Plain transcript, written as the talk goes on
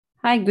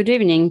Hi, good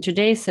evening.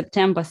 Today is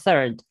September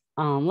 3rd.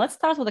 Let's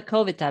start with a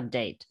COVID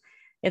update.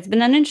 It's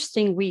been an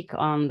interesting week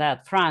on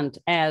that front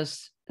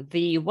as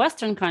the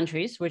Western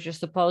countries, which are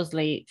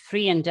supposedly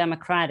free and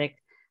democratic,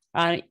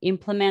 are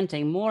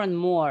implementing more and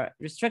more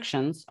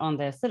restrictions on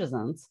their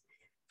citizens.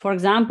 For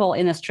example,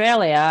 in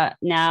Australia,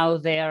 now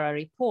there are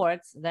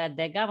reports that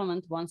their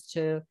government wants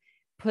to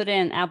put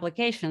in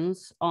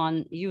applications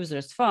on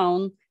users'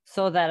 phone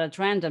so that at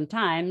random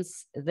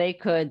times they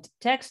could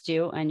text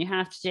you and you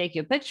have to take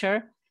your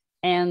picture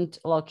and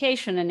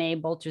location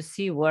enabled to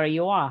see where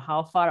you are,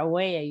 how far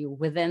away are you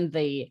within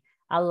the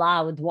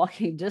allowed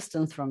walking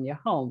distance from your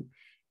home.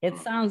 It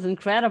sounds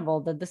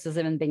incredible that this is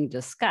even being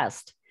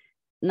discussed.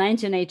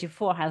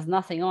 1984 has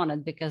nothing on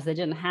it because they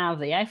didn't have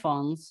the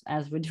iPhones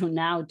as we do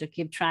now to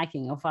keep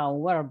tracking of our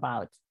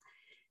whereabouts.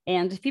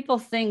 And if people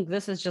think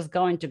this is just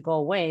going to go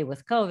away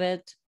with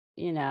COVID,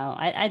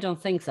 I don't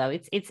think so.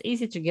 It's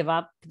easy to give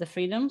up the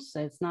freedoms.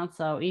 It's not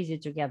so easy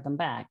to get them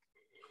back.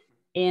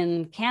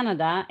 In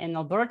Canada, in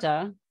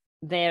Alberta,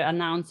 they're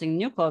announcing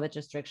new COVID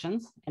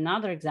restrictions.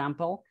 Another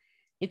example,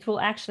 it will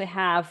actually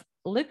have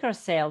liquor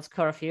sales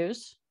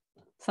curfews.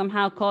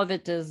 Somehow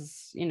COVID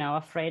is,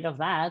 afraid of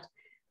that.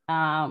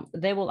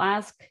 They will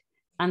ask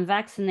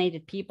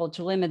unvaccinated people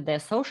to limit their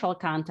social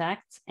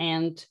contacts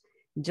and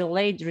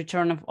delayed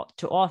return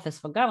to office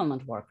for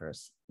government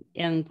workers,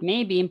 and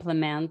maybe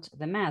implement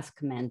the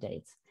mask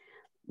mandates.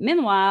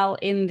 Meanwhile,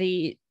 in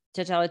the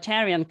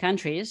totalitarian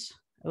countries,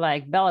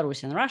 like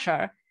Belarus and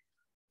Russia,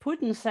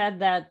 Putin said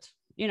that,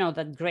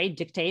 that great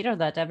dictator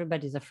that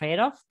everybody's afraid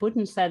of,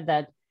 Putin said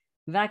that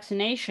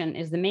vaccination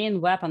is the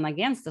main weapon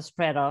against the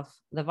spread of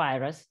the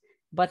virus,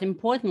 but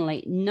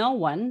importantly, no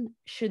one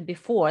should be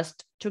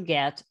forced to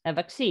get a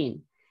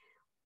vaccine.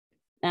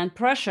 And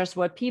pressures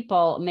where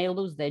people may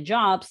lose their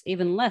jobs,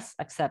 even less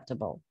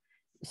acceptable.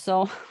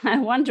 So I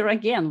wonder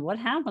again, what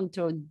happened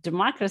to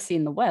democracy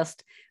in the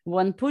West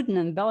when Putin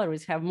and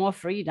Belarus have more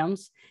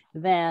freedoms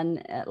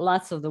than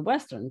lots of the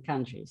Western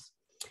countries?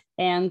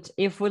 And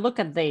if we look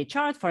at the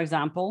chart, for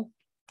example,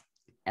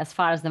 as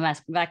far as the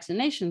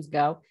vaccinations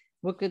go,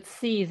 we could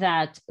see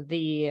that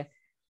the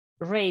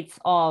rates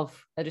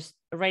of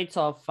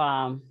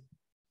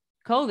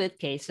COVID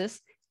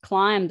cases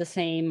climb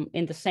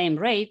in the same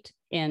rate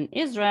in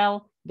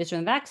Israel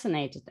between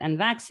vaccinated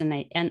and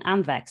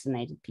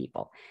unvaccinated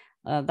people.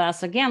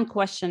 Thus, again,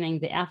 questioning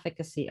the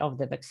efficacy of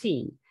the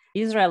vaccine.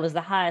 Israel is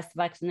the highest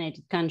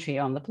vaccinated country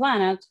on the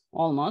planet,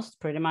 almost,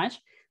 pretty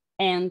much,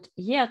 and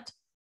yet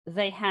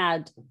they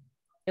had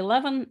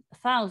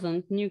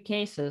 11,000 new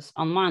cases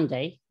on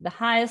Monday, the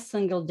highest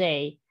single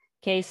day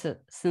cases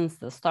since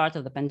the start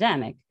of the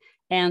pandemic.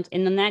 And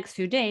in the next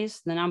few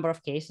days, the number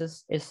of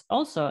cases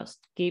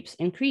keeps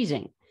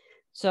increasing.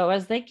 So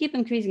as they keep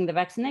increasing the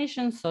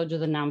vaccinations, so do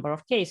the number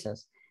of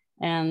cases.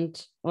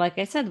 And like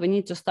I said, we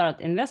need to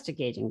start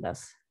investigating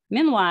this.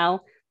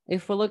 Meanwhile,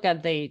 if we look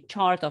at the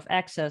chart of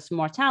excess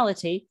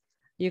mortality,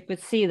 you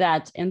could see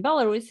that in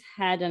Belarus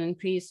had an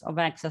increase of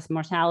excess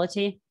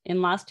mortality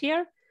in last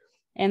year,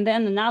 and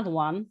then another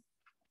one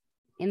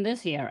in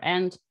this year.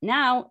 And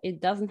now it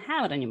doesn't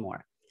have it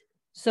anymore.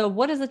 So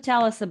what does it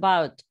tell us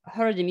about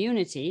herd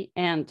immunity,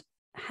 and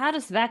how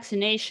does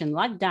vaccination,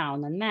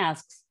 lockdown, and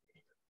masks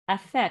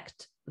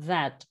affect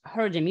that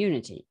herd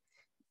immunity?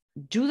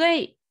 Do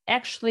they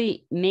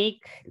actually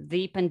make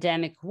the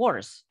pandemic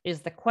worse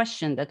is the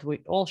question that we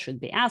all should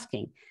be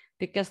asking.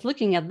 Because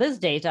looking at this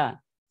data,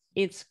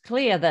 it's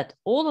clear that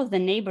all of the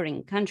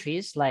neighboring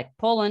countries like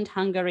Poland,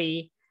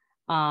 Hungary,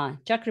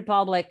 Czech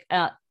Republic,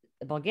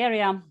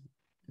 Bulgaria,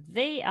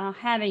 they are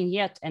having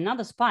yet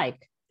another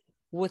spike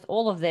with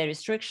all of their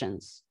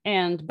restrictions.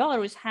 And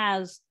Belarus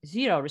has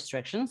zero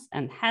restrictions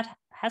and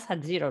has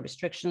had zero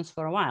restrictions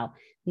for a while.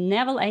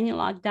 Never any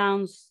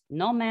lockdowns,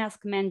 no mask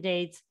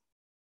mandates.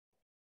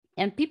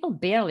 And people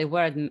barely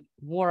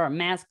wore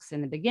masks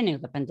in the beginning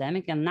of the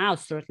pandemic, and now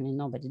certainly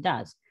nobody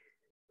does.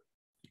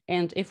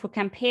 And if we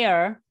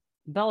compare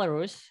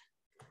Belarus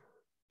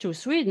to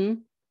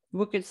Sweden,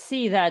 we could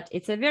see that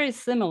it's a very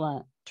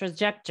similar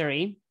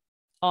trajectory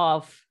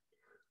of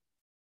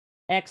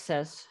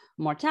excess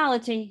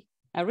mortality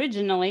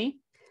originally.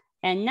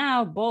 And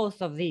now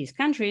both of these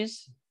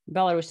countries,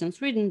 Belarus and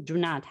Sweden, do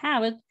not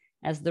have it,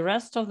 as the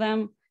rest of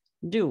them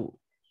do.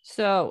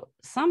 So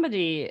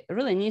somebody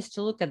really needs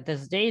to look at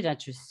this data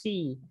to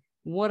see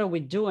what are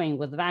we doing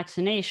with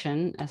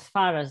vaccination as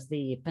far as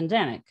the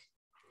pandemic.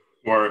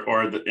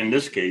 In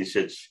this case,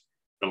 it's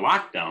the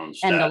lockdowns.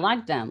 And the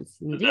lockdowns,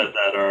 indeed.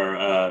 That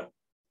are,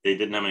 they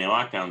didn't have any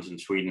lockdowns in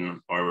Sweden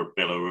or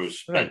Belarus.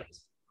 Right.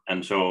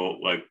 And so,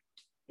 like,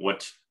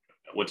 what's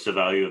the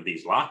value of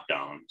these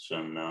lockdowns?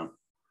 And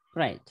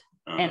right.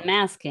 And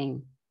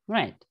masking,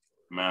 right.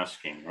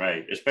 Masking,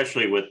 right.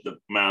 Especially with the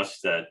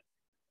masks that,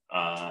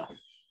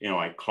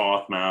 like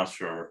cloth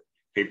masks or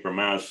paper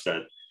masks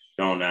that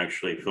don't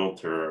actually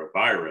filter a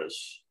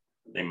virus.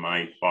 They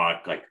might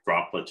block like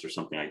droplets or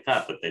something like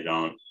that, but they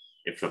don't.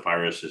 If the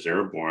virus is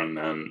airborne,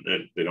 then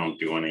they don't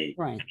do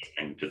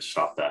anything to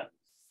stop that.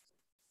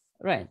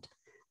 Right.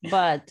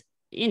 But,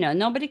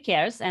 nobody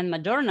cares. And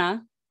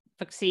Moderna,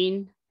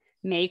 vaccine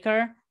maker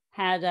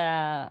had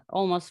a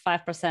almost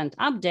 5%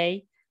 up day,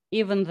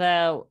 even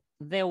though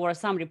there were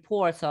some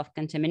reports of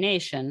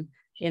contamination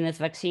in its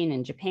vaccine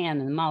in Japan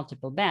in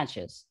multiple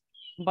batches.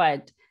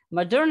 But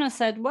Moderna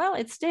said, well,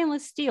 it's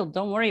stainless steel,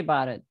 don't worry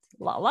about it.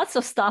 Lots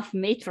of stuff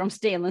made from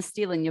stainless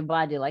steel in your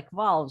body, like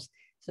valves,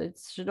 so it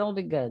should all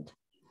be good.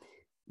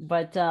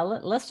 But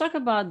let's talk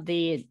about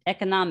the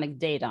economic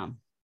data.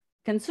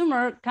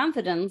 Consumer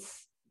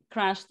confidence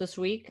crashed this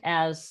week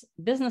as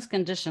business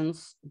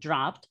conditions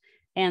dropped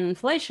and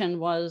inflation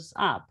was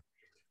up.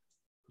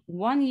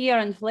 1 year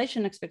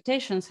inflation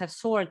expectations have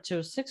soared to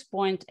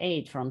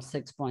 6.8 from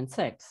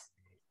 6.6.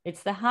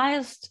 It's the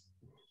highest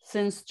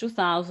since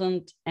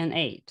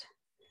 2008.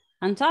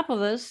 On top of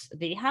this,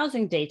 the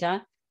housing data,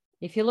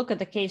 if you look at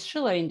the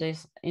Case-Shiller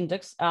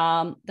index,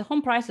 the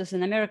home prices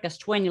in America's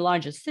 20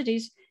 largest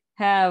cities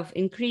have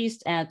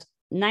increased at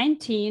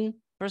 19%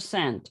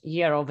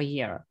 year over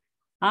year,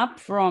 up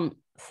from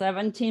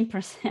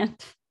 17%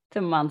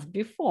 the month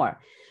before.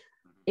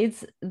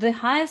 It's the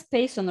highest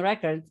pace on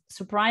record,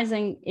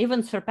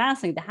 even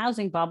surpassing the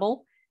housing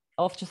bubble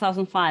of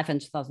 2005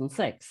 and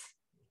 2006.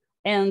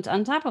 And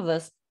on top of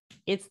this,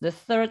 it's the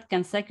third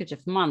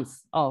consecutive month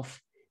of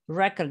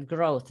record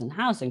growth in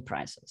housing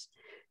prices.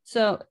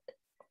 So,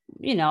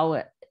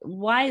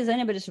 why is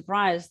anybody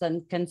surprised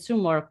that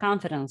consumer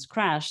confidence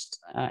crashed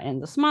in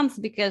this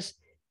month? Because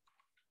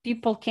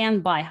people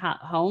can't buy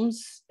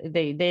homes.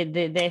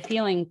 They're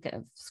feeling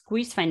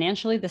squeezed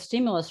financially. The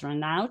stimulus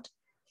ran out.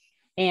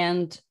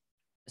 And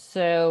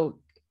so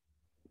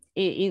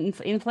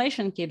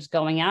inflation keeps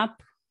going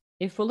up.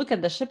 If we look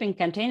at the shipping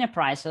container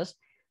prices,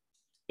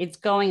 it's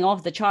going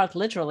off the chart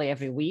literally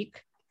every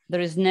week.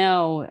 There is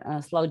no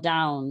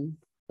slowdown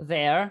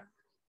there.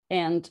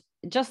 And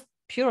just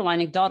pure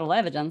anecdotal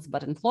evidence,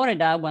 but in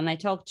Florida, when I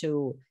talk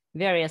to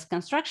various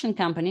construction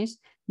companies,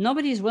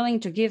 nobody is willing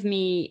to give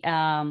me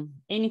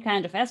any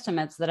kind of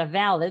estimates that are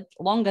valid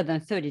longer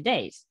than 30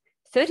 days.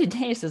 30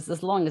 days is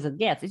as long as it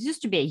gets. It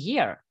used to be a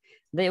year.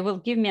 They will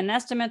give me an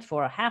estimate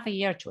for half a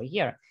year to a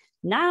year.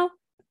 Now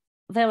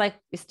they're like,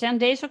 is 10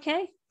 days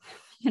okay?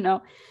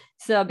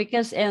 So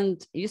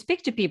and you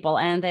speak to people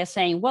and they're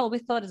saying, well, we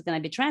thought it's going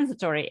to be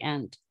transitory.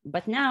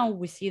 But now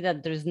we see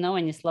that there's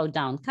any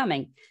slowdown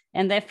coming,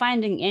 and they're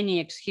finding any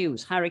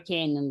excuse,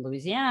 hurricane in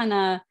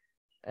Louisiana,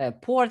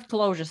 port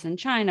closures in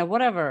China,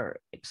 whatever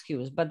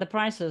excuse, but the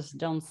prices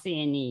don't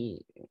see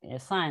any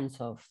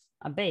signs of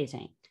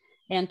abating.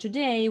 And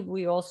today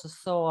we also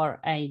saw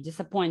a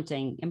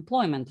disappointing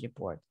employment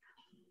report,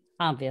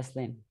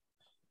 obviously.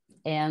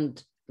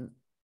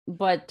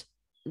 But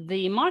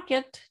the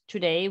market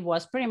today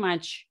was pretty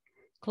much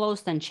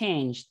closed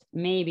unchanged,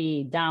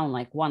 maybe down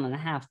like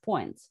 1.5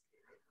 points.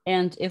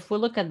 And if we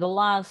look at the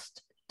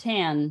last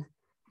 10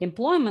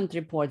 employment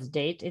reports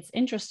date, it's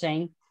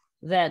interesting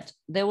that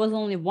there was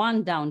only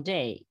one down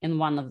day in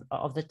one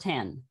of the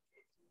 10.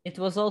 It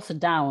was also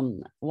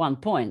down 1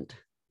 point.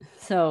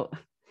 So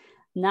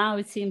now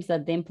it seems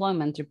that the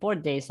employment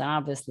report days are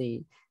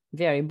obviously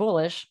very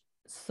bullish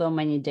so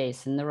many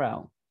days in a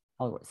row,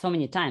 or so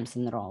many times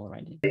in a row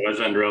already. It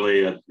wasn't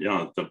really,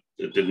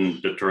 it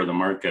didn't deter the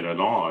market at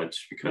all.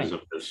 It's because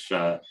of this,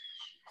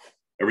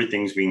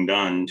 everything's being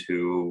done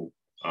to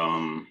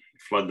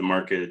flood the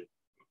market,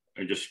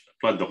 or just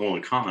flood the whole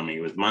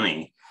economy with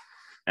money.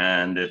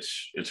 And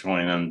it's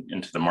going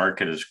into the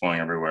market, it's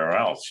going everywhere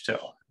else too.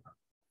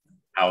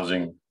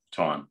 Housing,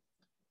 so on.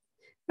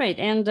 Right,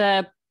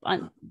 and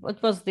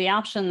what was the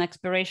option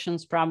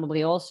expirations?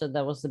 Probably also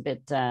there was a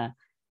bit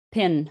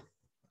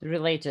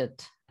PIN-related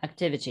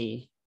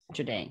activity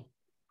today,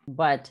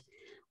 but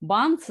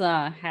bonds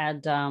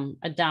had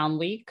a down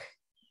week,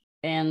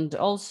 and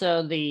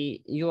also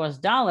the US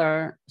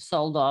dollar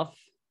sold off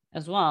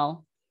as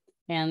well,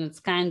 and it's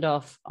kind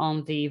of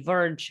on the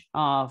verge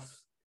of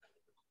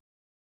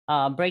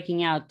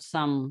breaking out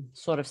some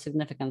sort of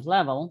significant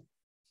level.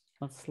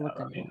 Let's look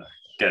at it.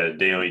 Get a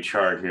daily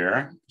chart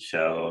here.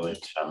 So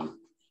it's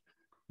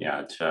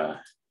it's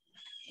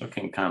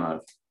looking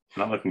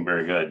not looking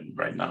very good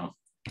right now.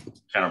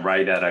 Kind of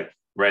right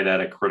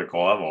at a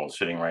critical level,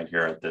 sitting right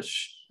here at this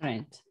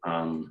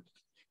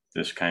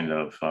this kind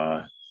of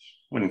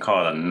wouldn't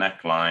call it a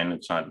neckline.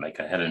 It's not like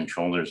a head and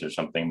shoulders or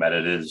something, but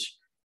it is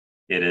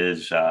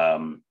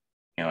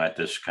at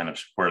this kind of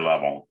support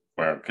level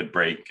where it could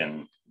break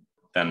and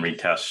then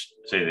retest,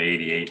 say, the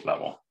 88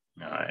 level.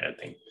 I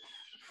think.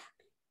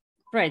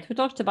 Right. We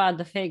talked about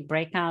the fake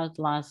breakout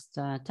last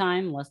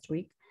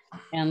week.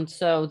 And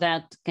so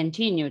that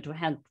continued. We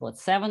had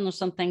 7 or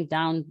something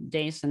down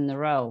days in a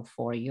row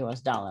for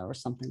US dollar or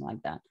something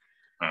like that.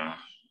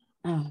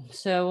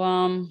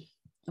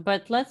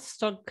 But let's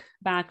talk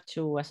back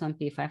to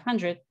S&P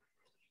 500.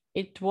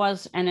 It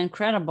was an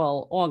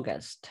incredible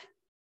August.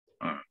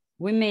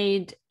 We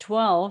made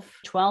 12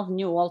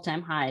 new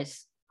all-time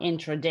highs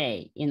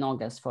intraday in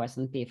August for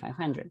S&P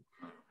 500.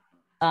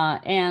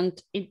 And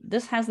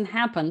this hasn't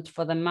happened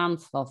for the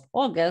month of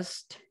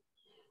August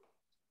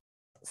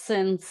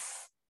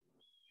since,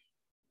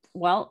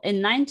 in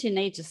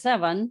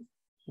 1987,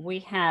 we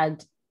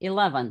had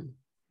 11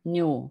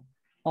 new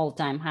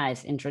all-time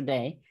highs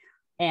intraday.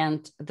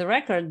 And the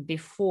record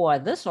before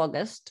this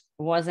August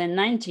was in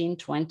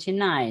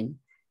 1929.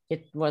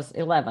 It was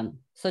 11.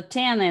 So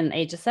 10 in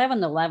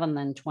 87, 11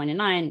 and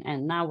 29,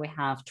 and now we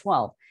have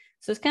 12.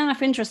 So it's kind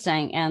of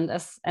interesting. And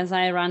as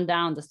I run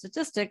down the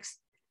statistics,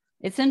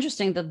 it's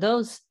interesting that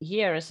those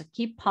years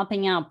keep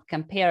popping up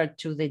compared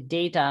to the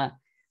data,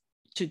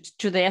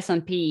 to the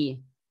S&P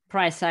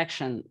price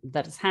action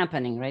that is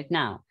happening right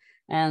now.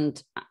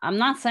 And I'm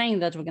not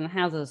saying that we're going to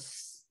have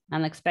this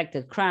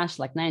unexpected crash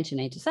like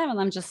 1987.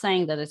 I'm just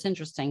saying that it's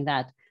interesting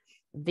that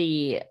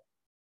the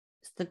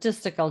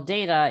statistical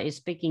data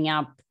is picking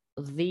up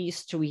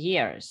these 2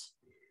 years.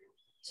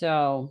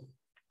 So,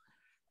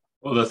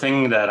 well, the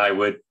thing that I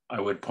would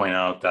point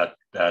out that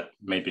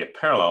may be a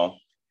parallel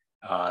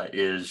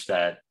is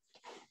that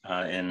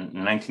in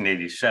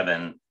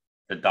 1987,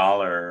 the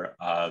dollar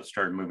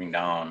started moving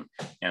down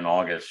in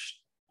August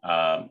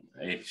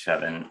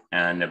 87,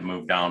 and it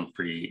moved down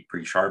pretty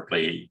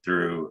sharply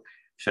through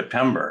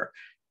September,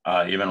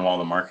 even while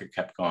the market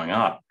kept going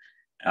up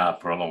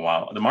for a little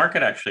while. The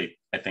market actually,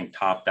 I think,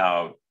 topped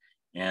out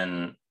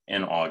in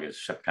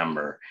August,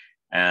 September,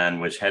 and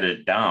was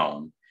headed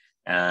down.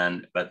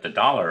 But the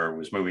dollar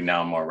was moving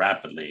down more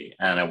rapidly,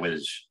 and it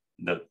was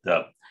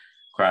the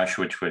crash,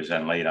 which was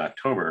in late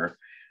October,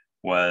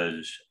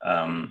 was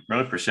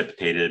really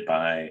precipitated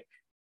by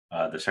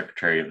the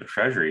Secretary of the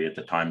Treasury at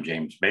the time,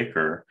 James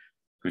Baker,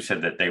 who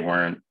said that they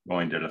weren't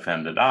going to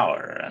defend the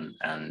dollar.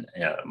 And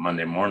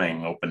Monday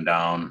morning opened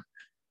down,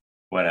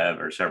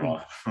 whatever,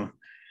 several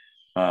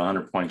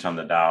 100 points on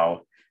the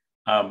Dow.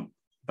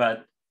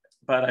 But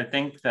I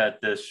think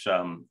that this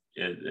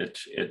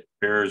it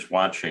bears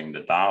watching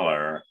the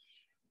dollar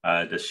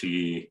to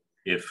see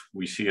if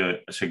we see a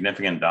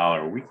significant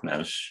dollar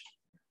weakness,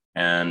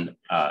 and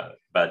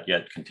but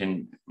yet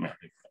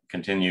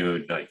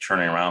continue like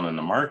churning around in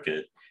the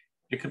market.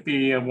 It could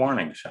be a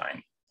warning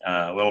sign,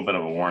 a little bit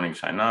of a warning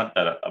sign, not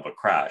that of a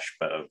crash,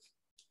 but of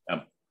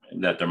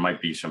that there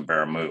might be some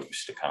bear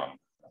moves to come,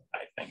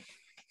 I think.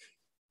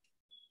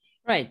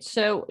 Right.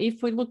 So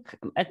if we look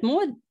at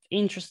more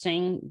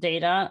interesting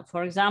data,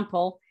 for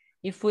example,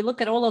 if we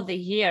look at all of the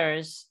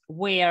years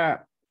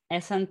where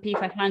S&P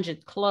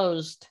 500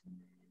 closed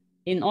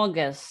in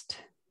August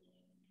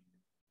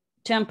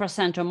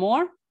 10% or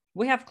more,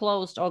 we have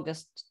closed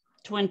August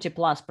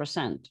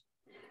 20+%.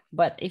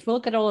 But if we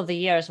look at all of the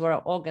years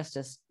where August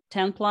is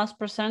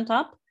 10+%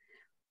 up,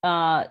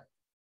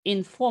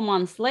 in 4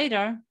 months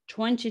later,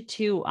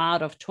 22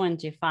 out of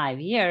 25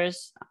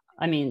 years,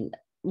 I mean,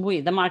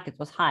 the market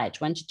was high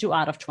 22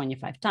 out of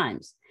 25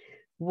 times,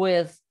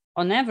 with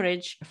on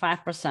average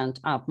 5%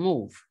 up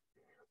move.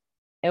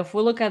 If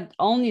we look at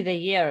only the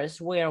years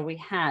where we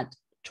had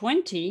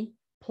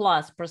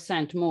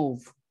 20+%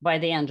 move by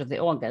the end of the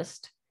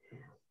August,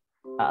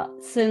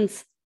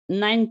 since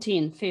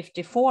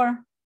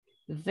 1954,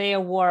 there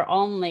were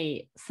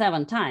only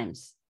 7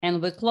 times,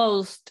 and we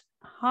closed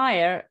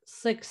higher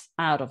 6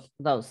 out of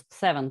those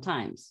 7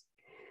 times.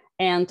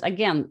 And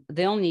again,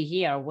 the only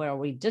year where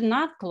we did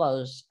not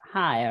close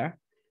higher,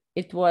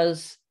 it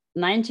was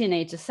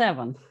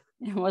 1987.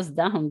 It was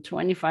down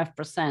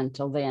 25%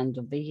 till the end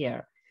of the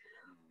year.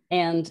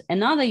 And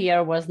another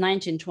year was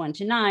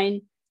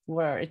 1929,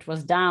 where it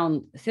was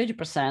down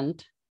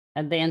 30%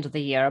 at the end of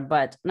the year.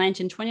 But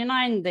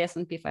 1929, the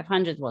S&P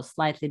 500 was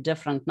slightly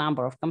different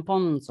number of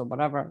components or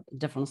whatever,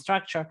 different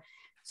structure.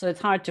 So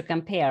it's hard to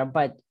compare.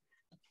 But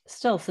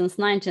still, since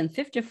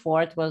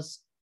 1954, it was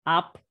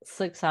up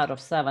 6 out of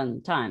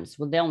 7 times,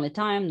 with the only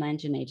time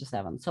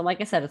 1987. So like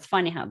I said, it's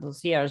funny how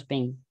those years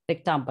being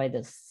picked up by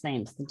the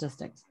same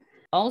statistics.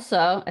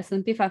 Also,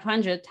 S&P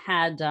 500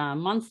 had a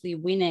monthly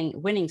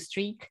winning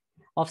streak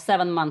of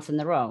 7 months in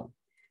a row.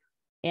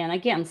 And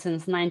again,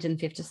 since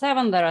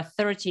 1957, there are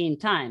 13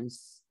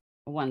 times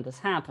when this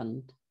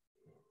happened.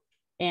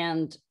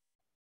 And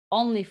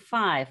only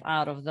 5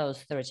 out of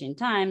those 13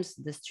 times,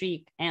 the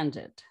streak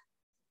ended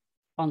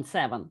on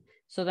 7.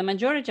 So the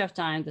majority of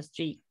time, the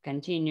streak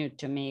continued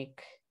to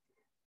make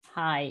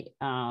high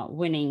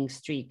winning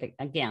streak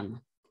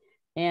again.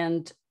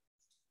 And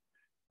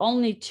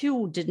only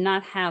 2 did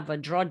not have a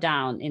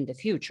drawdown in the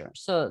future.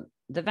 So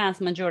the vast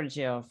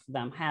majority of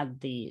them had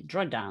the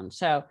drawdown.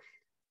 So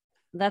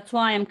that's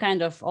why I'm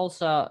kind of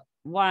also,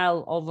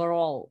 while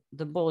overall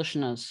the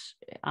bullishness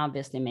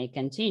obviously may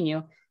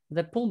continue,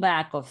 the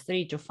pullback of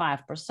 3 to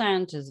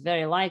 5% is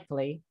very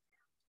likely,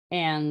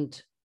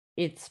 and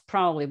it's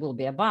probably will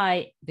be a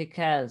buy,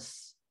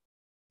 because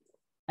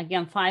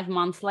again, 5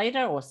 months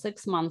later or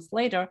 6 months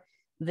later,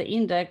 the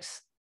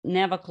index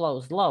never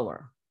closed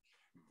lower.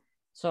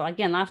 So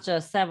again, after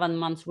 7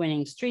 months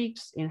winning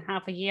streaks, in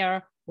half a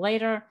year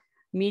later,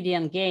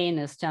 median gain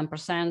is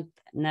 10%,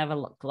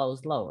 never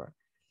closed lower.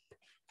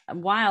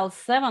 While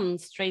 7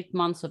 straight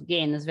months of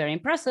gain is very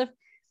impressive,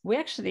 we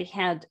actually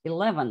had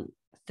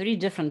 3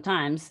 different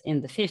times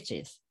in the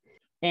 50s.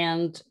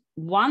 And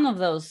one of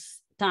those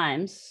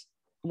times,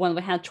 when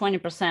we had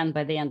 20%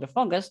 by the end of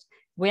August,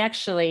 we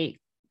actually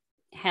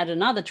had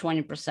another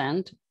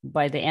 20%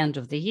 by the end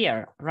of the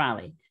year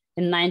rally.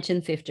 in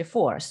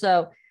 1954.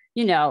 So,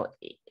 you know,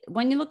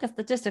 when you look at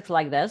statistics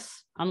like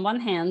this, on one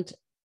hand,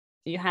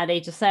 you had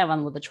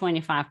 87 with a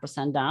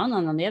 25% down,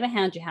 and on the other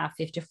hand, you have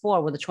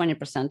 54 with a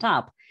 20%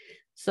 up.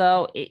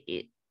 So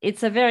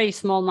it's a very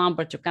small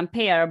number to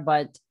compare,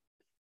 but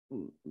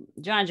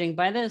judging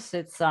by this,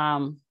 it's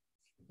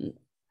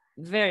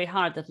very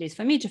hard, at least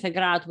for me, to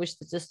figure out which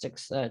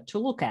statistics to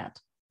look at.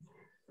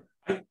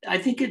 I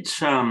think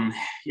it's,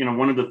 you know,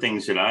 one of the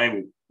things that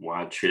I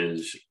watch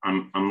is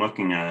I'm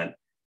looking at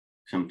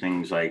some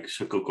things like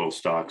cyclical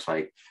stocks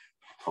like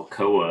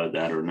ARKK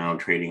that are now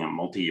trading at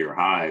multi-year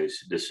highs.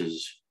 This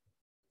is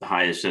the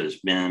highest that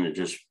it's been. It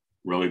just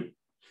really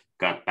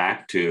got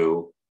back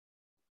to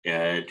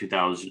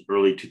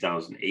early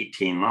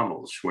 2018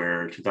 levels,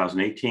 where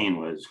 2018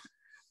 was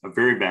a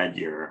very bad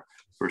year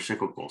for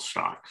cyclical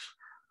stocks.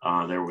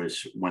 When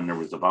there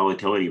was the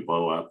volatility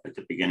blow up at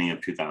the beginning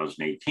of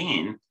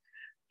 2018,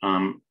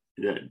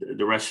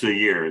 the rest of the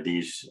year,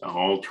 these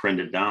all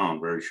trended down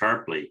very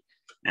sharply.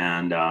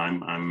 And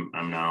I'm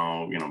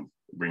now, you know,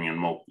 bringing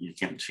in you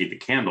can't see the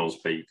candles,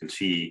 but you can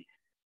see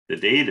the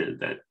data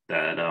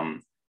that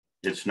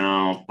it's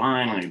now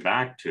finally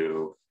back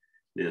to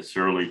this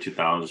early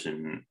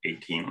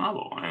 2018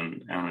 level.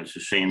 And it's the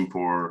same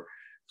for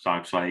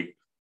stocks like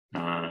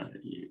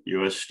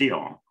US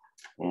Steel,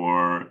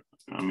 or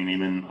I mean,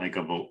 even like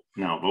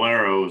now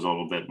Valero is a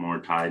little bit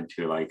more tied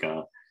to like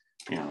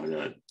you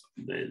know,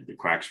 the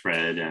crack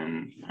spread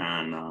and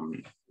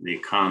the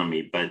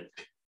economy,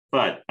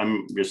 but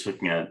I'm just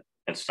looking at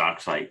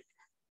stocks like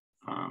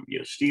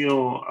US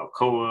Steel,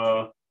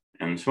 Alcoa,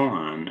 and so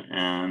on,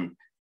 and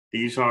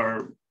these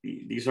are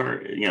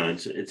you know,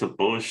 it's a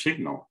bullish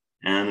signal,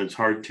 and it's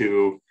hard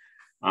to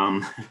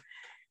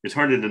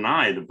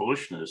deny the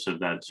bullishness of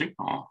that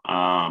signal,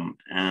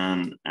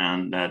 and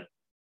that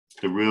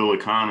the real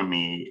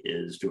economy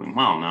is doing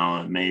well.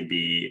 Now, it may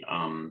be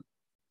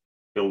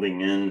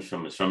building in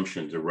some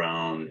assumptions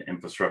around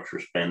infrastructure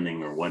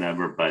spending or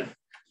whatever, but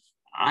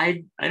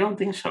I don't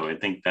think so. I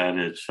think that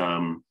it's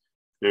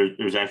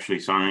there's actually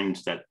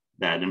signs that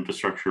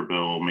infrastructure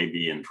bill may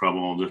be in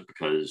trouble just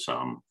because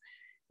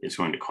it's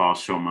going to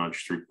cost so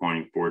much,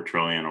 3.4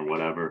 trillion or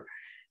whatever.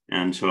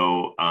 And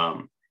so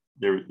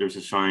there's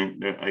a sign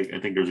that I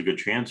think there's a good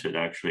chance it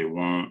actually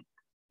won't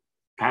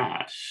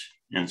pass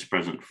in its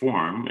present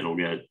form. It'll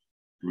get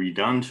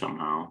redone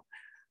somehow.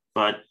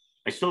 But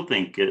I still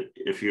think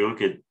if you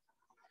look at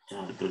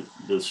the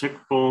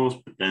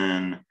cyclicals, but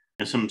then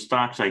some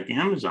stocks like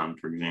Amazon,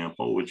 for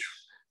example, which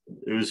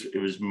it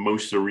was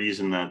most of the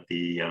reason that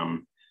the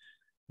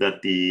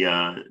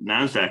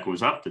Nasdaq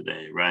was up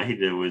today, right?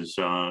 It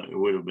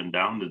would have been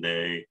down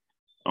today,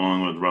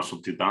 along with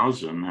Russell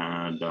 2000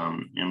 had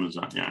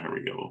Amazon. Yeah, here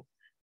we go.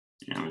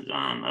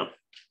 Amazon up,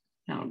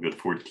 you know, a good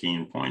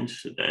 14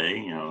 points today.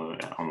 You know,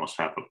 almost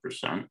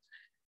 0.5%.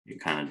 You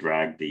kind of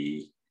dragged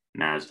the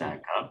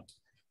Nasdaq up,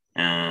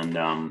 and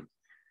I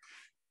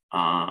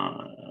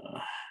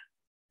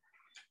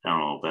don't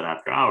know that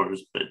after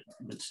hours, but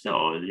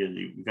still,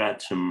 you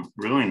got some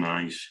really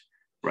nice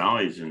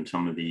rallies in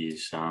some of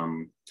these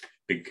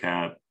big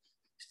cap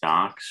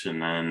stocks,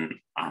 and then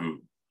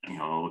you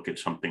know, look at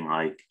something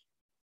like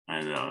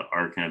the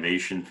ARK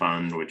Innovation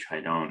Fund, which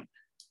I don't,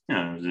 you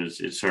know,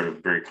 it's sort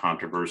of very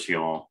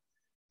controversial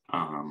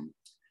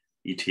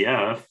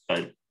ETF,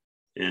 but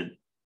it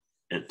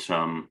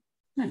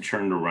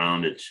churned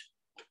around its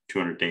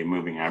 200-day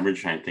moving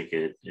average, and I think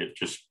it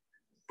just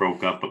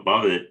broke up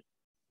above it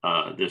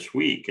this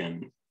week,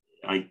 and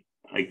I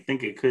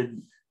think it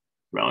could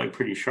rally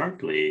pretty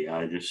sharply,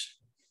 just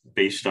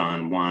based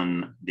on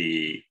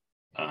the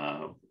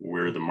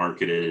where the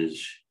market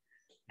is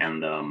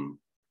and the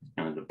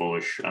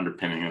bullish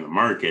underpinning of the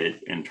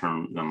market in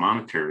terms of the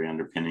monetary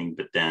underpinning.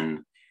 But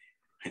then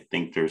I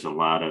think there's a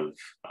lot of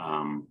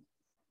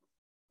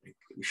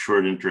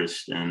short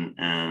interest,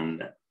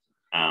 and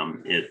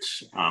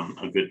it's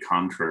a good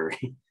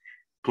contrary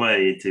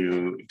play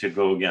to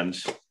go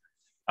against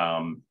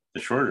the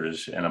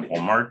shorters in a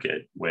bull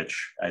market,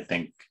 which I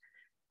think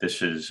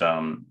this is,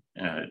 I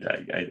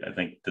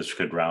think this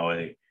could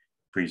rally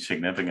pretty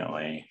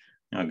significantly,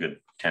 you know, a good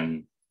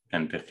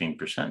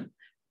 10-15%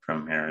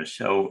 from here.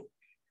 So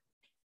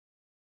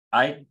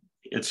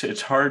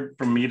it's hard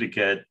for me to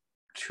get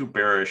too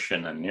bearish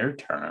in the near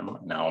term.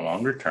 Now,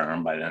 longer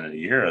term, by the end of the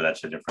year,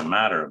 that's a different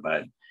matter.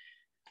 But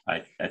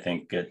I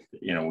think it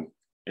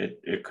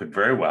could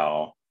very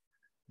well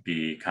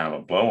be kind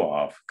of a blow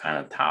off kind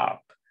of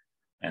top,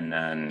 and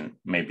then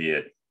maybe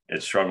it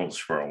struggles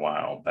for a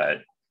while.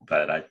 But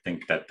I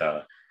think that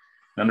the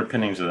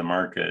underpinnings of the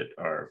market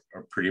are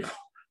pretty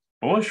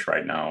bullish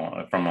right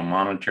now from a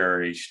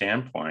monetary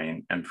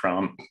standpoint, and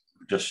from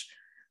just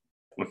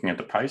looking at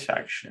the price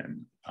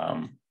action.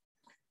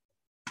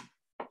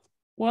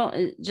 Well,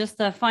 just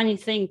a funny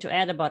thing to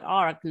add about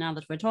ARK, now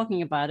that we're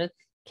talking about it,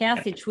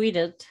 Kathy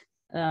tweeted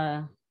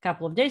a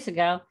couple of days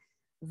ago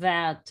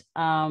that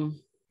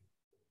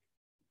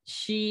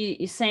she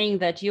is saying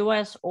that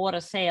US auto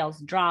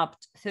sales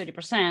dropped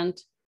 30%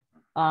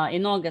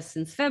 in August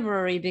since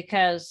February,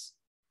 because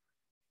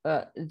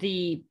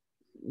the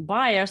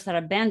buyers are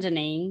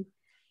abandoning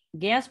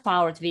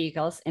gas-powered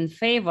vehicles in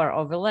favor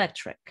of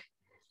electric.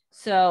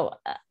 So,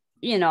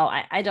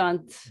 I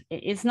don't,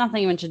 it's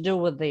nothing even to do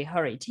with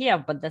her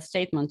ETF, but the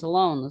statement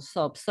alone is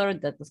so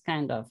absurd that it's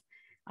kind of,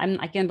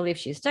 I can't believe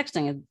she's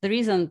texting it. The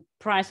reason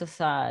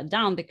prices are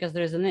down because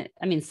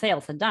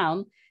sales are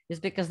down is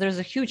because there's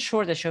a huge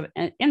shortage of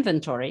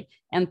inventory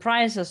and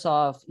prices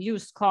of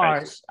used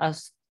cars are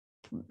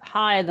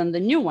higher than the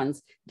new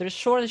ones. There's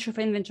shortage of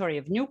inventory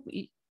of new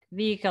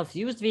vehicles,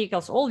 used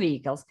vehicles, all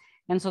vehicles.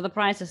 And so the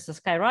prices are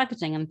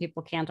skyrocketing and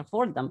people can't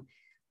afford them.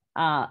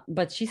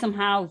 But she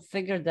somehow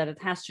figured that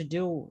it has to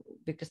do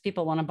because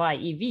people want to buy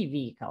EV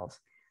vehicles.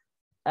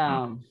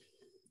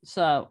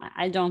 So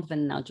I don't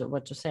even know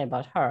what to say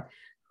about her.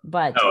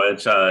 But no,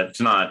 it's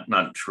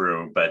not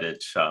true. But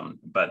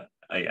but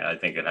I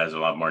think it has a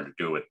lot more to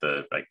do with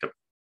the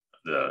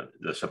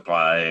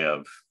supply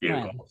of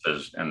vehicles,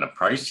 right, and the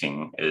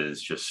pricing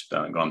is just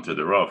gone through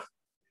the roof.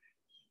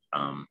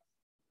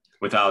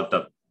 Without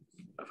the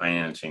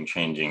financing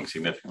changing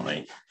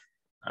significantly,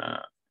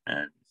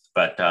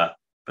 but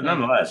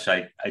nonetheless,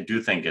 I do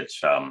think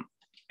it's kind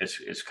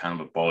of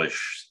a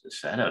bullish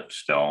setup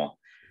still,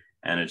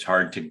 and it's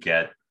hard to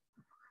get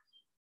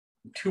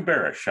too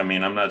bearish. I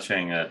mean, I'm not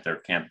saying that there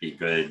can't be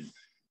good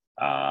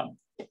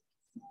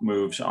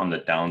moves on the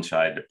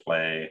downside to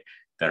play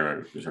that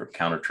are sort of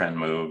counter trend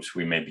moves.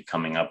 We may be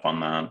coming up on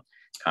that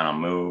kind of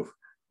move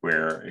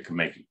where it can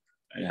make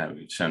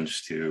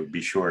sense to be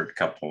short a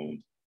couple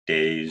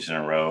days in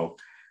a row,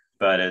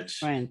 but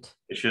it's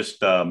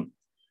just kind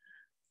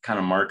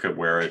of market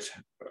where it's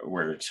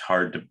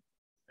hard to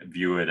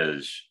view it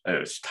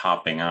as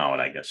topping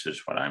out, I guess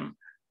is what I'm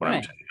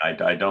saying.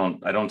 I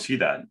don't see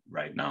that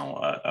right now,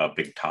 a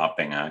big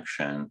topping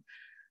action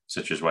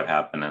such as what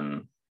happened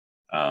in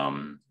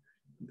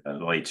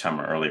late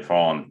summer, early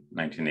fall in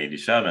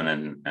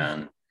 1987,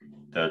 and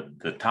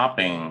the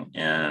topping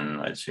in,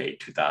 let's say,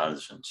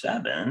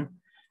 2007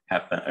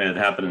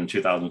 happened in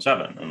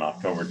 2007, in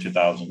October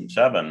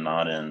 2007,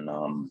 not in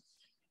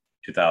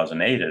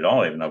 2008 at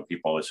all, even though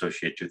people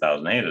associate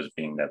 2008 as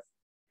being the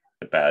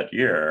bad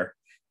year.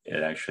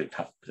 It actually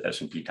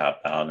S&P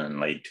topped out in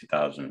late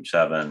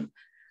 2007.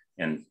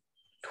 In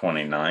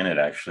 29, it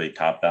actually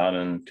topped out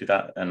in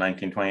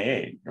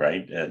 1928,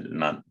 right?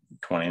 Not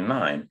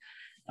 29,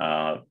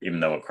 even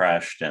though it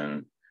crashed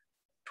in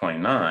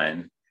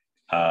 29.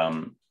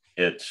 And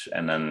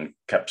then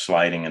kept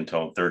sliding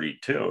until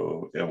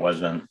 32.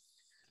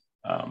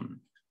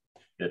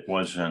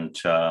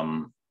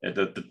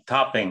 The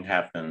topping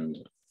happened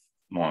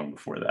long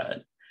before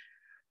that.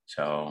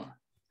 So,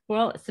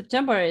 well,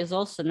 September is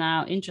also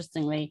now,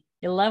 interestingly,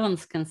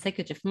 11th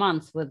consecutive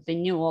month with the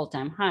new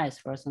all-time highs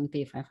for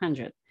S&P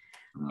 500.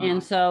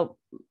 And so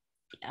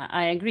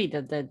I agree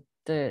that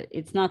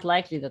it's not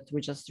likely that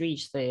we just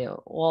reach the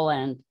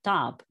all-end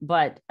top,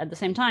 but at the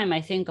same time,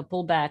 I think a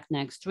pullback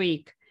next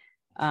week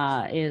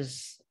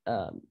is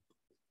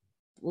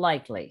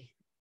likely.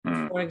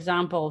 For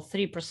example,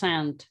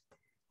 3%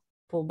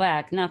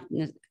 pullback,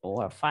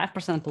 or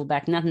 5%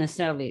 pullback, not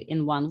necessarily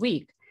in 1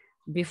 week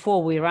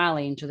before we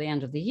rally into the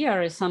end of the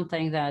year, is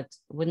something that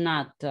would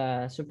not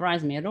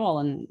surprise me at all,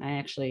 and I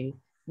actually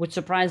would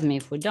surprise me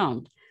if we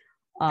don't.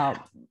 Yeah,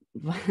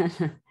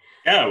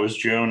 it was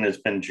June. It's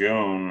been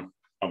June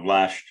of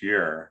last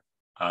year,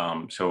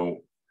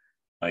 so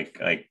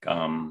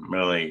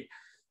really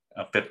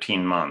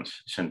 15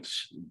 months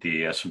since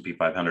the S&P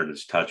 500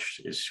 has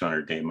touched its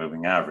 200-day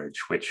moving average,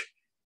 which,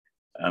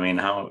 I mean,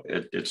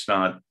 it's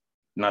not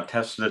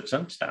tested it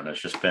since then.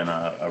 It's just been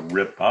a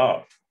rip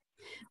up.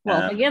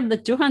 Well, forget the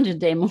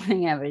 200-day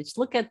moving average.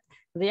 Look at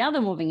the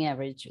other moving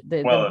average.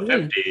 The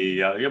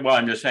 50. Well,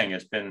 I'm just saying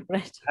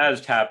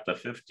has tapped the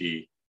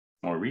 50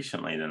 more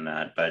recently than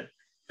that, but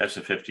that's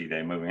the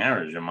 50-day moving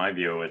average. In my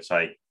view, it's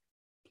like,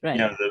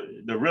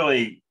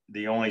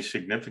 the only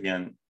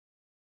significant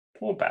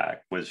pullback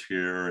was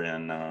here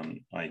in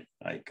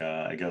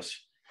I guess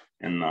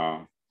in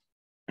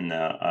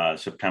the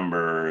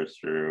September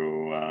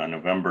through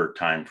November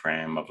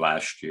timeframe of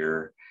last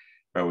year,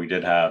 where we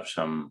did have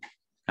some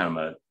kind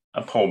of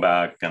a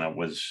pullback, and it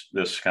was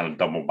this kind of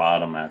double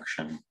bottom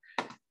action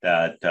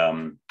that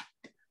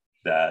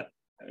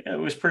it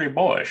was pretty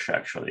bullish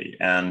actually,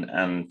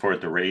 and for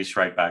it to race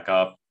right back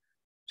up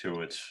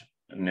to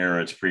near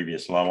its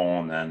previous level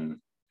and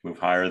then move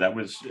higher, it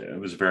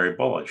was very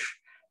bullish.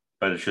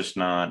 But it's just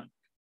not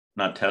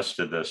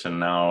tested this, and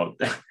now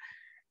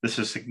this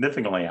is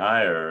significantly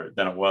higher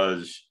than it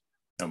was.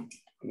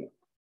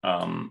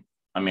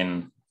 I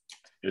mean,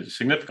 it's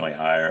significantly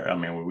higher. I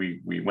mean,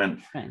 we went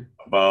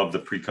above the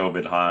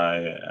pre-COVID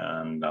high,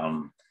 and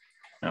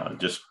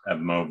just have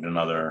moved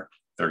another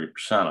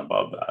 30%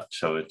 above that.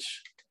 So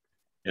it's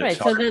right.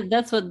 So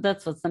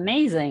that's what's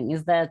amazing,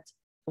 is that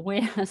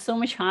we are so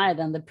much higher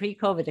than the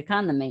pre-COVID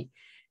economy,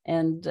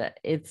 and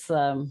it's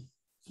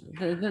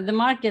the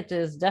market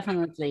is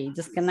definitely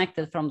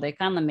disconnected from the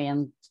economy,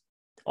 and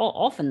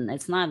often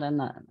it's not an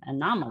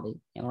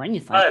anomaly or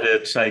anything. But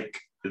it's like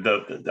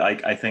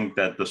I think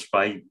that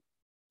despite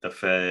the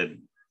Fed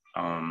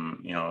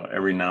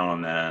every now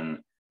and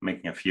then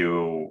making a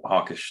few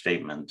hawkish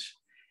statements.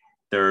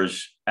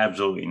 There's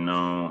absolutely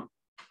no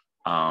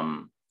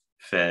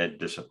Fed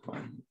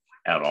discipline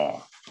at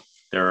all.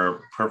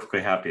 They're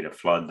perfectly happy to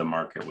flood the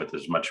market with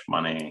as much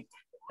money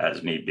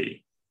as need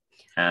be.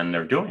 And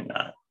they're doing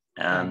that.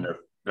 And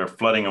they're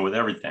flooding it with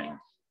everything.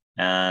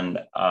 And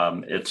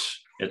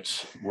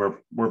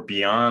we're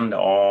beyond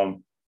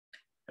all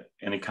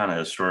any kind of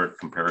historic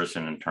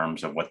comparison in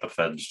terms of what the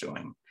Fed's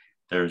doing.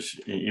 There's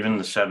even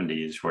the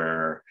 70s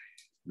where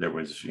there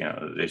was,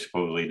 they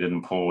supposedly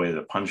didn't pull away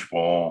the punch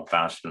bowl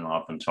fast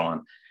enough and so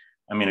on.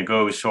 I mean, it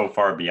goes so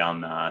far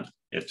beyond that.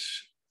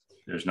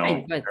 There's no.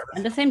 Right, but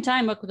at the same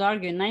time, I could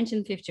argue in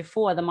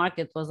 1954, the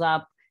market was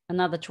up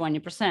another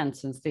 20%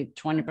 since the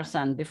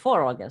 20%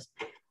 before August.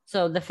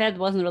 So the Fed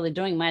wasn't really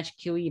doing much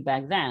QE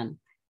back then.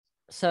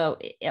 So,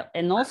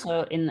 and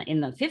also in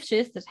the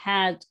 50s, it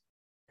had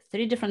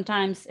 3 different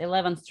times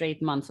 11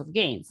 straight months of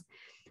gains.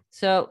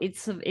 So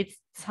it's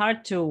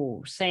hard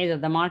to say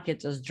that the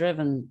market is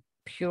driven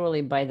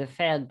purely by the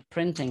Fed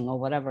printing or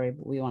whatever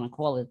we want to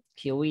call it,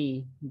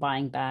 QE,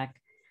 buying back.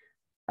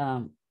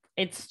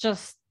 It's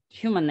just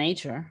human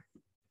nature.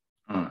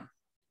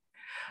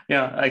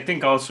 Yeah, I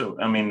think also,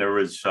 I mean, there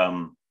was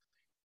no,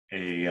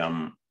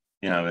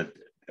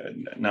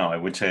 I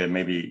would say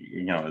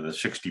maybe, the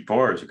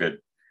 64 is a good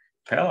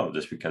parallel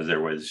just because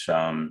there was,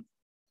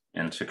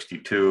 in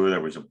 62,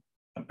 there was a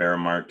bear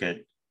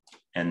market.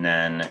 And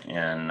then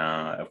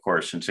of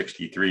course, in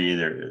 63,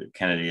 the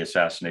Kennedy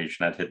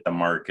assassination had hit the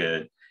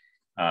market,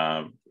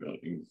 kind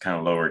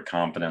of lowered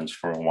confidence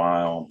for a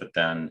while, but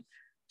then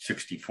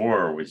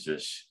 64 was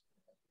this,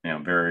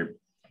 very,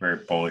 very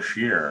bullish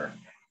year,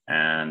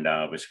 and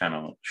was kind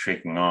of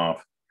shaking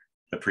off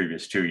the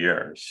previous 2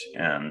 years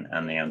and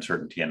the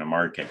uncertainty in the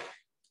market.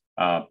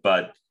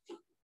 But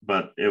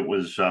it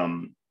was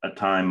a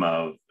time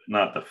of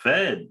not the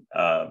Fed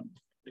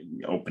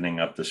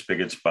opening up the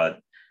spigots, but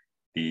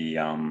the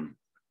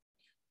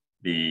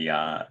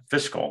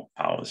fiscal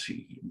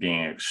policy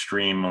being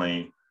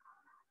extremely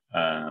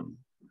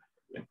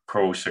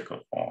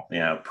pro-cyclical,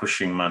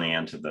 pushing money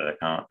into the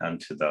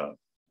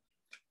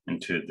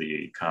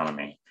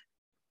economy.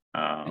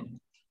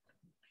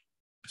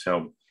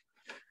 So,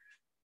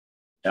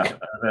 yeah,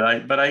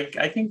 but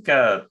I think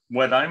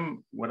what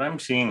I'm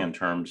seeing in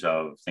terms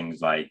of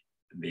things like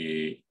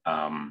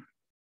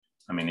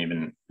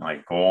even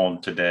like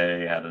gold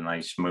today had a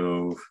nice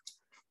move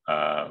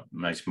up.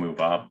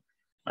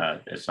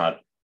 It's not,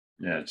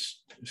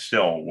 it's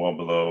still well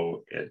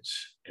below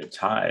its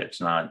high.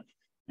 It's not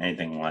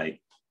anything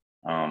like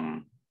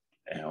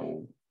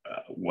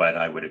what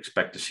I would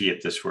expect to see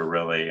if this were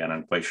really an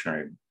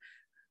inflationary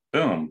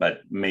boom.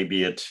 But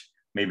maybe that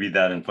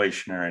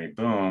inflationary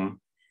boom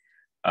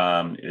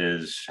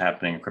is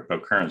happening in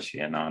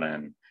cryptocurrency and not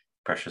in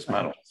precious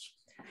metals.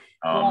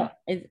 Well,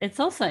 it's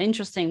also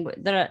interesting.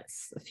 There are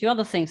a few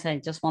other things I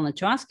just wanted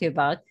to ask you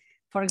about.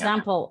 For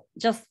example,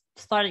 just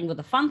starting with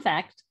a fun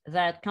fact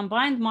that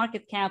combined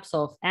market caps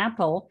of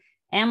Apple,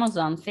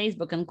 Amazon,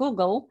 Facebook, and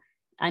Google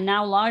are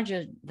now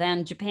larger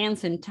than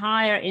Japan's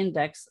entire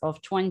index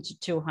of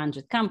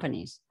 2,200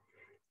 companies.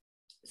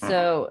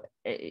 So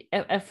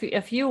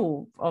a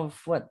few of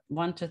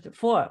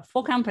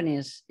four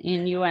companies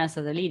in US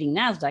are the leading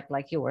NASDAQ,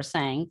 like you were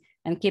saying,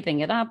 and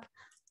keeping it up,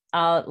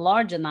 are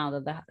larger now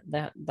than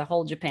the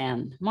whole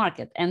Japan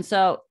market. And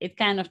so it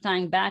kind of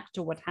tying back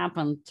to what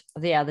happened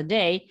the other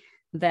day,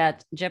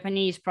 that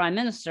Japanese prime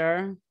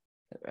minister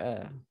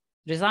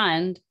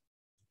resigned,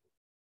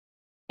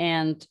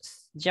 and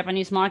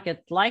Japanese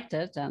market liked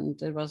it,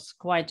 and it was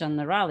quite on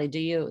the rally. Do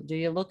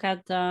you look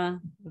at that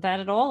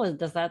at all?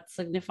 Does that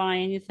signify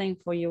anything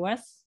for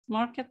US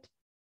market?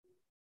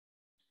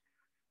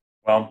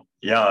 Well,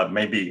 yeah,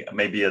 maybe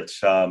it's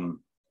that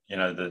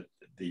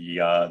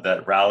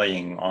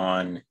rallying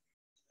on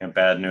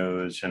bad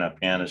news in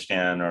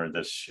Afghanistan, or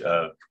this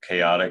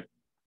chaotic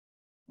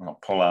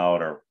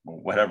pullout or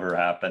whatever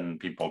happened,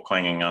 people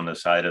clinging on the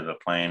side of the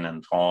plane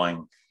and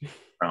falling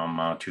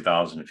from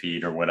 2,000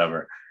 feet or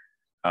whatever.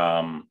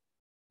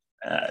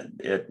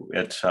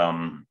 It's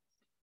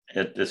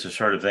a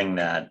sort of thing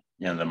that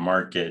the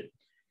market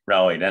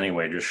rallied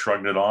anyway, just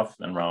shrugged it off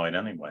and rallied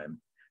anyway.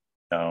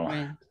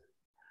 So.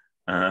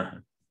 Right.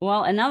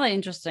 Well, another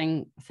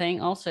interesting thing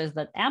also is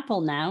that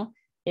Apple now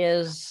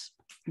is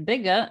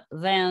bigger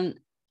than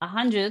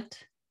 100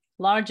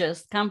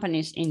 largest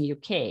companies in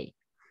UK.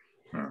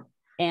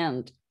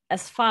 And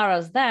as far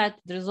as that,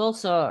 there's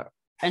also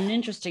an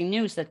interesting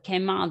news that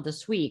came out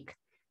this week,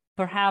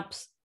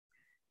 perhaps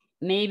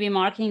maybe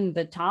marking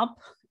the top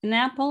in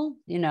Apple.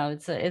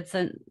 It's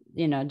a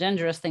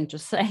dangerous thing to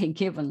say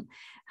given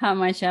how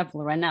much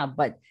Apple right now,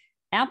 but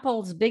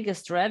Apple's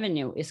biggest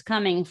revenue is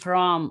coming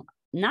from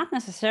not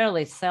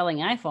necessarily selling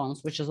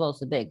iPhones, which is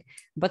also big,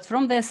 but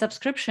from their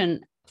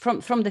subscription,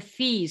 from the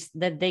fees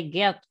that they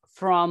get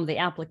from the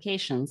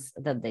applications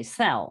that they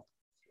sell.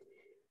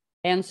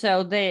 And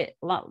so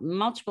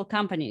multiple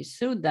companies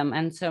sued them.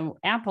 And so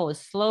Apple is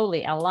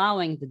slowly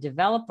allowing the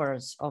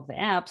developers of the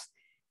apps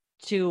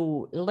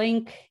to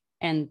link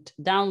and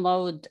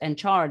download and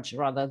charge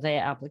rather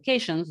their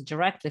applications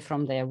directly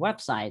from their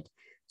website.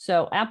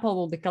 So Apple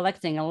will be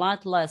collecting a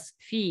lot less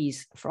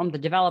fees from the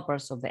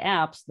developers of the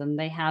apps than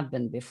they have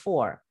been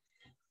before.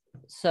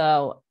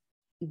 So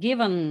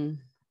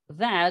given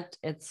that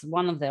it's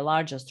one of their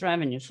largest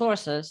revenue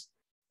sources,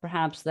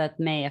 perhaps that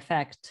may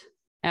affect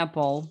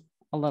Apple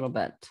a little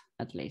bit,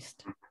 at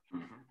least,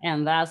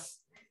 and thus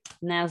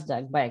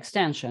NASDAQ by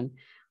extension.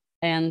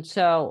 And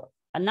so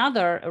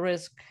another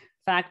risk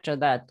factor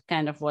that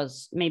kind of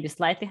was maybe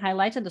slightly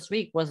highlighted this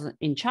week was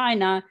in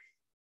China,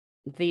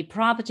 the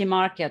property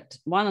market,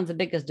 one of the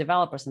biggest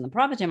developers in the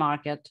property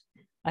market,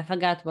 I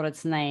forgot what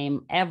its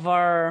name,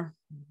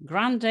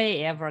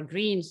 Evergrande,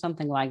 Evergreen,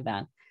 something like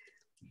that.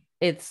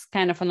 It's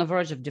kind of on the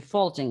verge of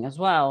defaulting as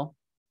well.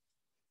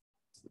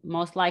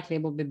 Most likely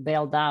will be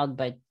bailed out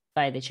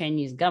by the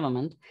Chinese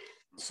government.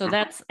 So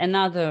that's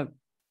another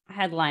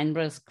headline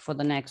risk for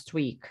the next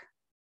week.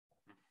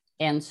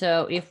 And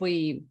so if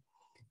we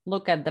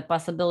look at the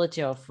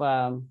possibility of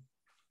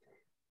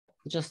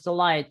just a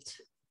light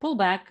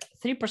pullback,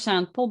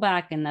 3%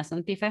 pullback in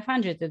S&P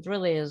 500, it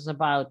really is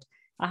about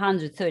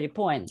 130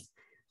 points,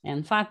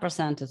 and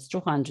 5% is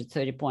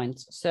 230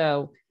 points.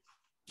 So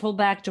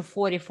pullback to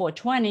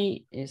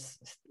 44.20 is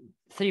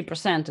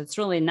 3%. It's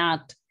really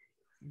not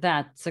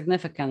that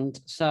significant.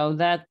 So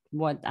that's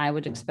what I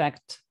would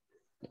expect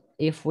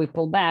if we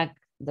pull back.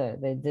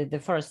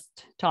 The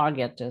first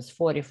target is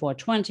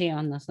 44.20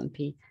 on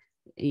S&P,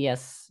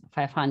 yes,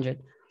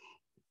 500.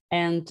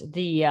 And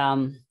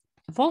the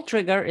vol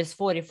trigger is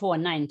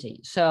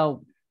 44.90.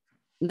 So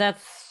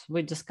that's,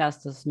 we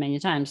discussed this many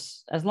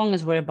times. As long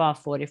as we're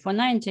above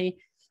 44.90,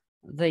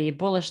 the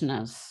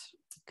bullishness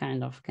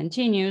kind of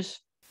continues.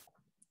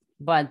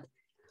 But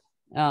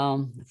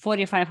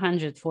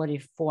 4,500,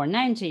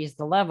 44.90 is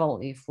the level.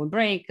 If we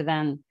break,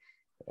 then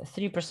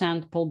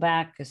 3%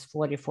 pullback is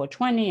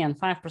 44.20 and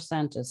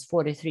 5% is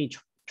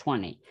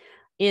 43.20.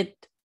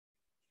 It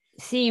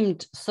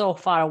seemed so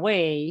far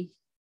away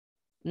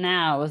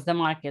now as the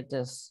market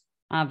is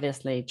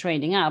obviously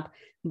trading up,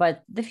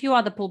 but the few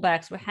other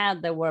pullbacks we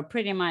had, they were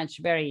pretty much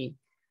very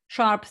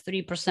sharp,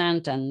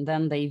 3%, and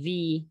then they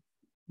V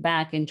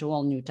back into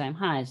all new time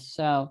highs.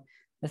 So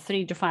the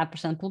 3 to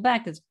 5%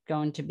 pullback is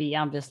going to be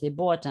obviously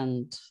bought,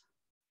 and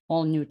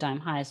all new time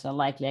highs are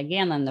likely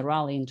again, and the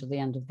rally into the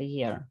end of the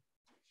year.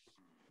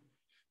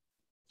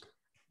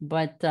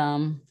 But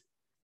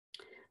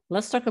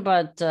let's talk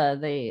about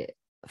the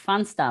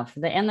fun stuff,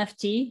 the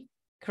NFT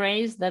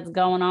craze that's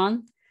going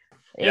on.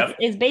 Yep.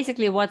 It's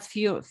basically what's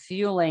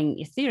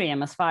fueling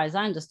Ethereum, as far as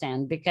I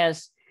understand,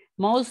 because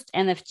most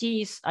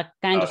NFTs are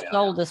kind of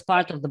sold as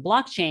part of the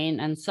blockchain.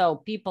 And so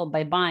people,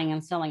 by buying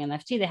and selling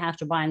NFT, they have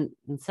to buy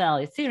and sell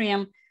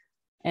Ethereum.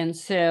 And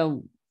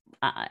so,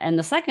 and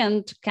the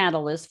second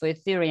catalyst for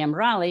Ethereum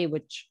rally,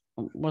 which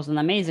was an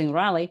amazing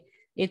rally,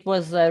 it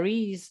was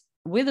Reese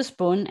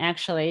Witherspoon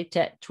actually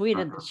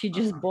tweeted that she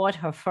just bought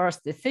her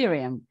first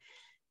Ethereum.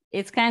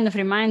 It kind of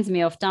reminds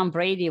me of Tom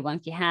Brady when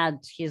he had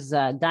his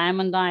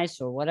diamond eyes,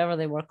 or whatever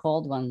they were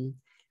called, when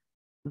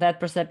that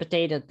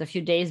precipitated a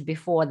few days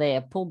before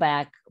the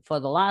pullback for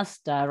the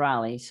last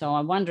rally. So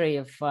I wonder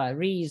if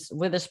Reese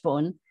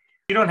Witherspoon.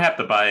 You don't have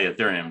to buy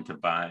Ethereum to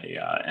buy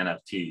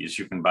NFTs.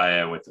 You can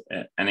buy it with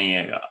any,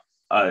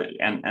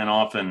 and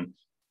often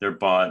they're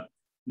bought.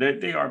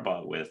 They are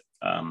bought with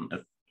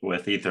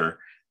Ether,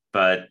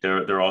 but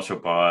they're also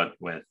bought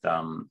with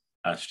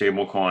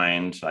stable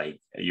coins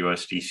like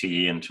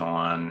USDC and so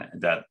on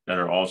that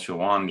are also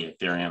on the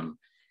Ethereum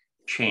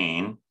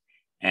chain.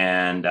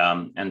 And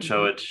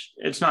so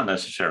it's not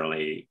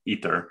necessarily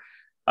Ether.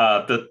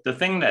 The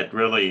thing that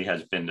really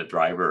has been the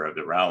driver of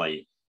the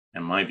rally,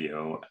 in my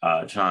view,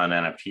 it's not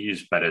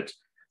NFTs, but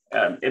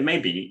it may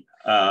be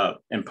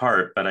in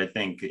part, but I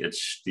think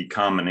it's the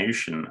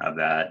combination of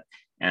that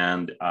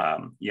and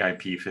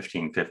EIP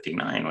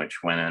 1559,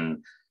 which went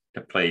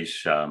into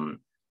place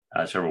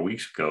several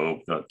weeks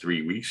ago,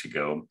 3 weeks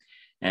ago.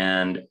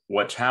 And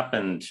what's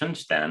happened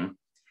since then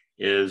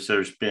is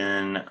there's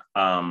been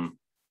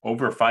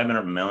over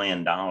 $500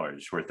 million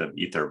worth of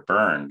Ether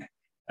burned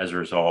as a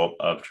result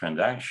of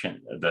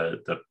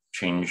the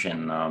change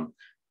in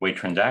way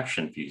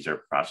transaction fees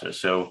are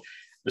processed. So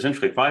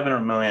essentially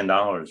 $500 million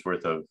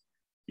worth of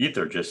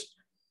Ether just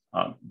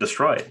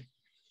destroyed.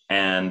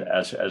 And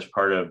as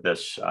part of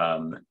this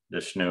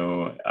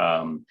new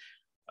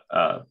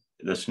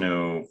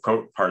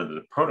part of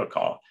the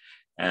protocol,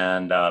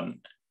 and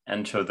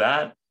so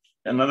that,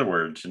 in other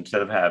words,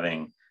 instead of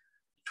having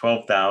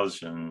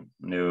 12,000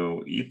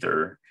 new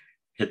Ether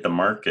hit the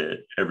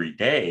market every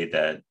day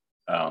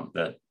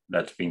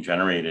that's being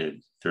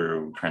generated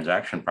through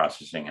transaction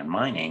processing and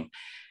mining,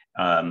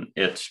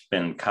 it's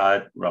been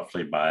cut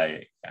roughly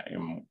by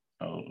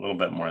a little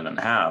bit more than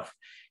half,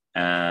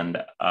 and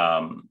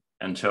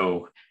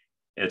so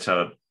it's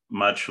a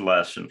much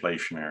less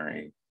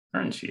inflationary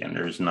currency, and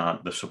there's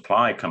not the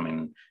supply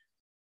coming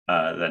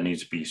that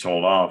needs to be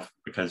sold off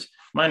because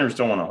miners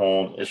don't want to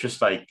hold. It's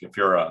just like if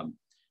you're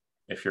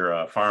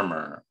a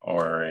farmer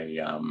or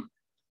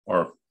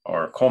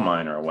or a coal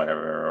miner or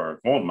whatever, or a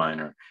gold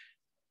miner,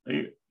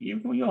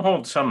 you'll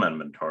hold some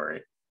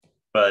inventory,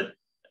 but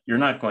you're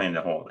not going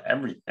to hold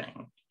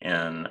everything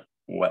in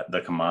what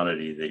the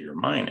commodity that you're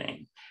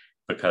mining,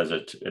 because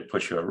it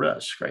puts you at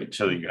risk, right?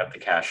 So you have to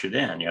cash it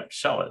in, you have to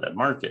sell it at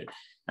market.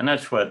 And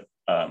that's what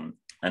an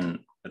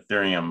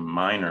Ethereum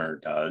miner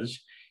does,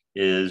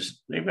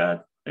 is they've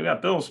got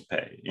bills to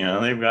pay.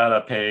 They've got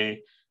to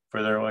pay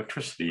for their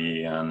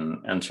electricity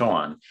and so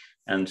on.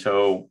 And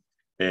so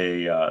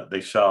they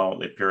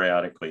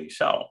periodically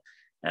sell.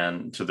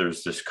 And so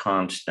there's this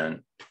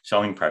constant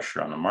selling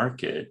pressure on the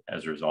market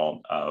as a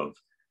result of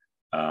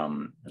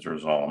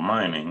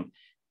mining,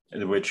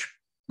 which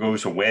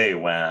goes away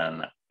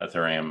when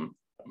Ethereum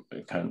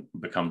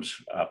becomes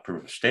a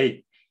proof of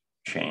stake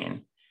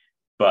chain.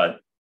 But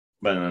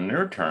in the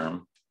near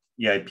term,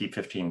 EIP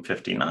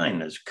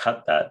 1559 has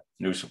cut that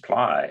new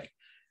supply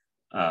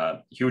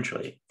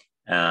hugely.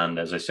 And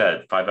as I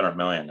said, 500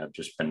 million have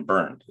just been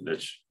burned.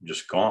 It's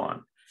just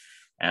gone,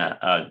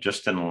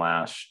 just in the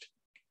last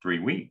 3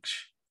 weeks.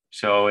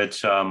 So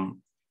it's,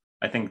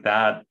 I think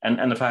that,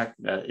 and the fact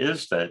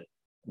is that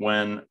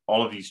when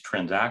all of these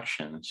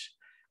transactions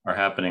are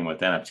happening with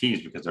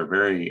NFTs, because they're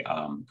very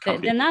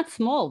they're not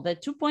small. The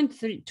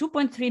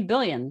 2.3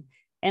 billion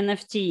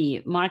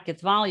NFT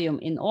market volume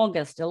in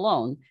August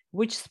alone,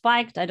 which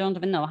spiked, I don't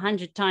even know,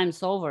 100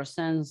 times over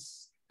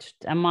since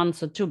a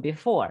month or two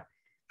before.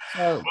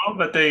 So, well,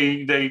 but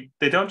they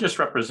don't just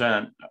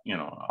represent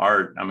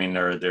art. I mean,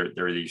 there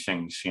are these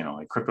things,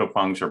 like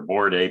CryptoPunks or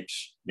Bored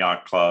Apes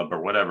Yacht Club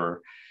or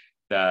whatever,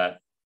 that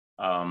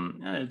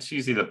it's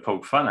easy to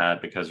poke fun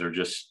at because they're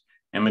just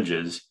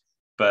images,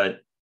 but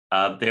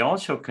they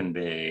also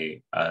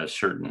convey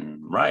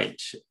certain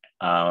rights.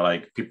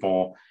 Like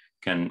people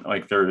can,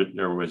 like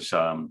there was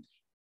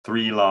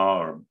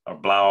Three-Law or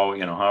Blau,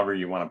 however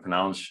you want to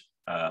pronounce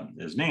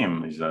his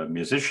name. He's a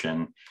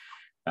musician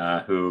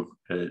who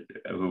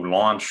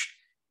launched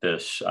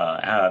this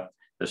app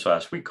this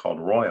last week called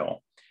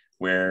Royal,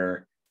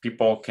 where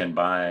people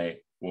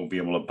will be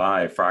able to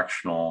buy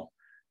fractional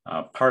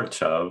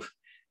parts of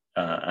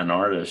an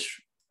artist's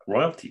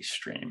royalty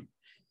stream,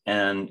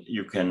 and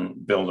you can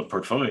build a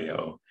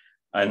portfolio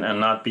and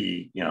not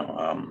be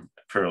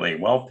fairly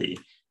wealthy,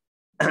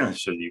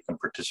 so you can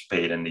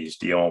participate in these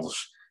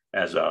deals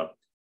as a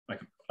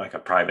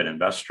private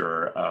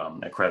investor,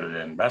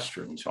 accredited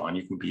investor, and so on.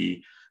 You can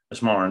be a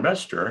smaller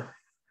investor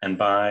and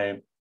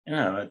buy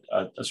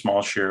a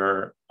small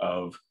share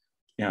of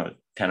 10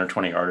 or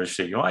 20 artists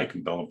that you like,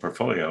 and build a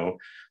portfolio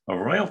of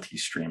royalty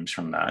streams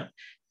from that.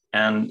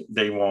 And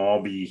they will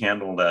all be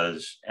handled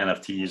as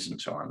NFTs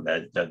and so on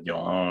that you'll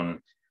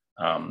own.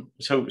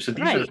 So these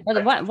right,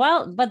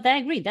 but I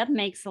agree, that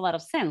makes a lot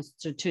of sense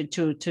to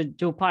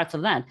do parts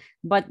of that.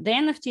 But the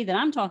NFT that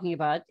I'm talking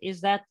about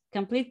is that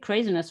complete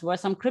craziness where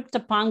some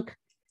CryptoPunk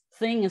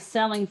thing is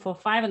selling for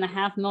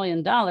 $5.5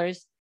 million.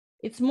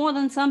 It's more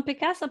than some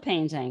Picasso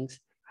paintings.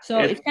 So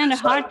it's kind of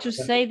hard to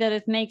say that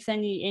it makes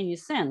any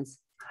sense.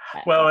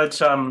 Well, what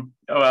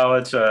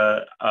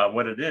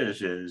it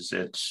is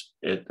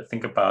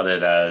think about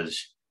it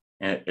as,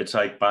 it's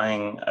like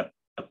buying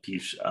a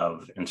piece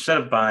of, instead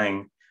of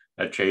buying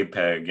a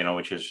JPEG,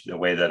 which is the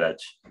way that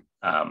it's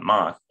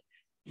mocked,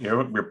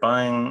 you're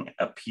buying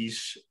a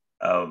piece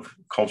of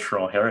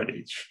cultural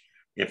heritage.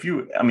 If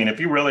you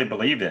really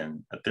believe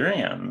in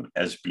Ethereum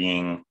as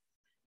being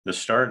the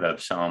start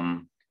of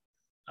some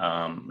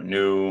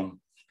new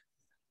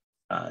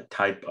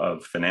type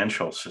of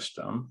financial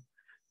system,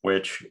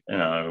 which,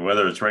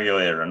 whether it's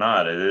regulated or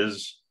not, it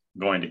is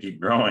going to keep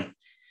growing,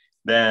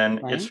 then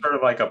right. It's sort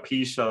of like a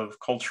piece of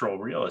cultural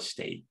real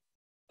estate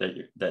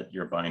that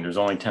you're buying. There's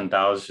only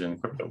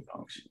 10,000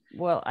 CryptoPunks.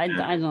 Well, I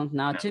don't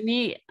know. To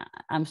me,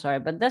 I'm sorry,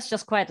 but that's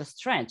just quite a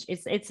stretch.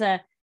 It's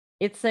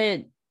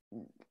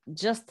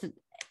just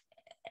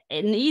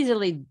an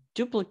easily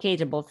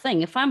duplicatable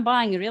thing. If I'm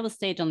buying real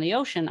estate on the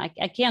ocean, I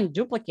can't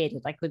duplicate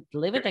it. I could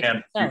live it.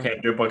 You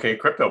can't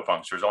duplicate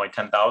CryptoPunks. There's only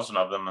 10,000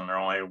 of them, and there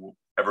only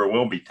ever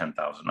will be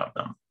 10,000 of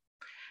them.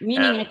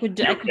 Meaning, I could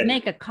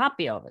make a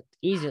copy of it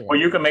easily. Well,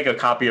 you can make a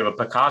copy of a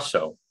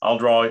Picasso. I'll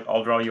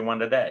draw you one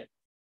today.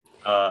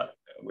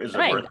 Is it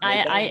right. worth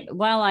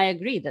I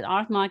agree that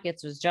art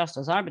markets is just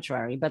as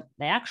arbitrary, but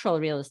the actual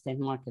real estate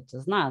market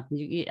is not.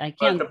 I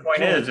can't. But the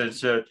point is,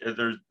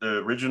 the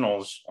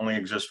originals only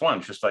exist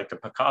once, just like the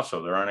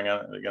Picasso. There aren't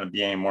going to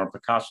be any more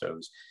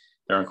Picassos.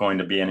 There aren't going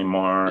to be any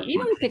more.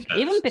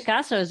 Even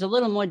Picasso is a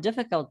little more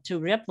difficult to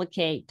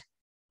replicate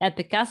a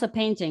Picasso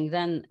painting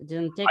than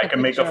take. I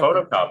can make a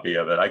photocopy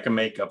of it. I can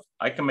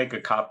make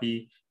a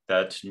copy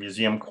that's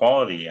museum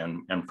quality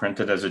and print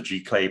it as a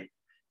G-clay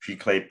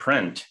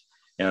print.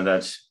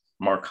 That's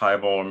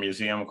archival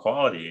museum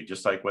quality,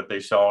 just like what they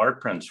sell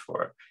art prints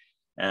for,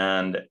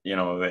 and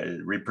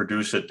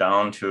reproduce it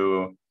down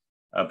to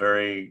a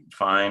very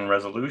fine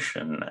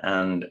resolution.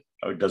 And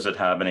does it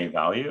have any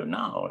value?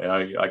 No.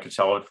 I could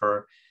sell it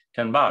for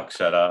 $10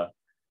 at a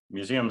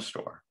museum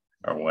store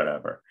or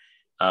whatever,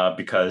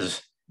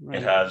 because right.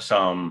 It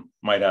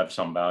might have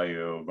some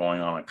value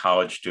going on a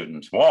college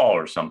student's wall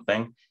or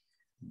something,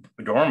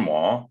 dorm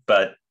wall,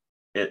 but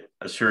a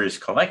serious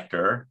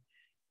collector,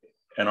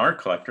 an art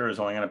collector, is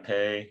only going to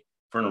pay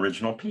for an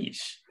original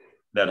piece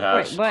that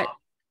has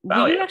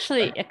value.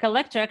 A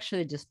collector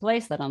actually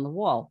displays that on the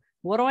wall.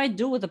 What do I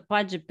do with the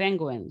pudgy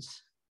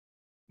penguins?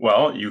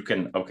 Well, you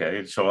can,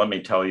 okay, so let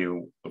me tell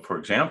you, for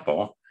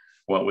example,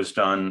 what was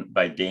done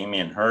by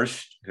Damien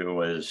Hirst, who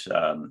was,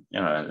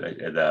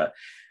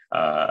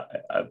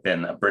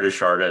 been a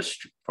British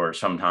artist for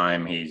some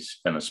time. He's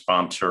been a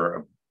sponsor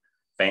of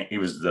he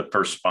was the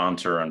first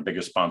sponsor and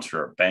biggest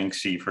sponsor of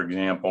Banksy, for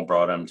example,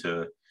 brought him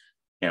to,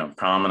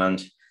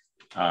 prominent,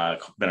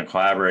 been a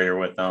collaborator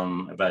with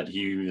them, but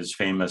he was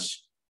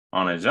famous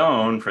on his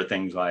own for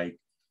things like,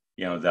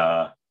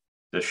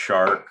 the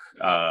shark,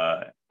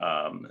 the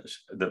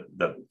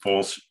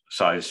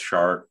full-size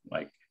shark,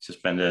 like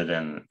suspended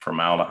in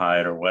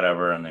formaldehyde or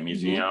whatever in the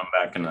museum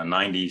back in the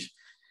 90s.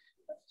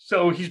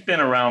 So he's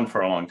been around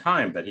for a long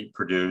time, but he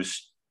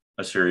produced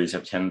a series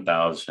of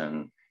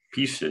 10,000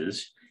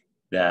 pieces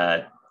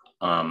that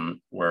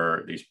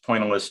were these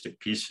pointillistic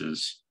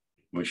pieces,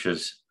 which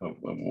is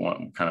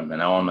one kind of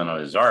an element of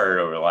his art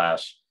over the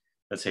last,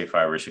 let's say,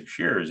 5 or 6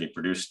 years. He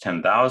produced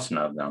 10,000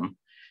 of them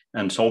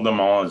and sold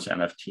them all as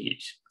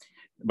NFTs.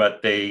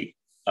 But they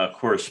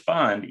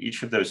correspond,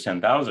 each of those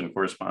 10,000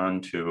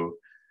 correspond to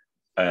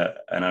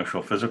an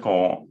actual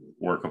physical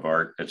work of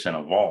art that's in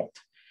a vault.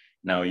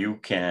 Now you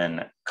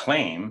can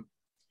claim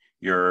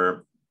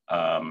that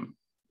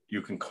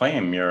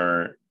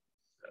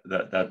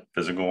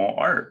physical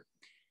art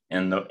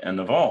in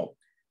the vault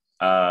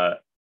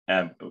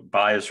and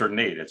by a certain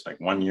date. It's like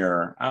 1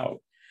 year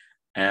out,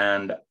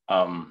 and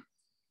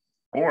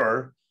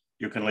or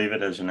you can leave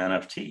it as an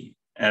NFT.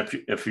 And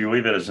if you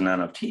leave it as an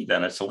NFT,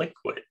 then it's a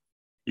liquid.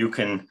 You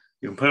can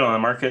put it on the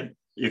market.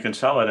 You can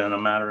sell it in a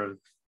matter of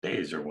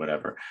days or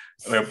whatever.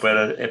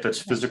 But if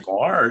it's physical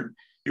art,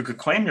 you could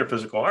claim your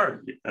physical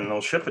art and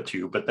they'll ship it to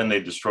you, but then they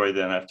destroy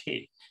the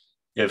NFT.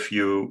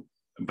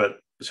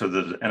 So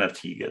the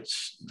NFT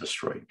gets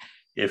destroyed.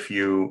 If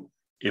you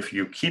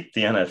keep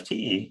the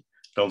NFT,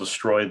 they'll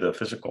destroy the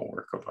physical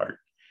work of art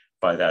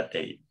by that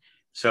date.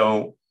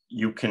 So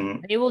you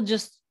can. They will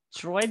just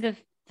destroy the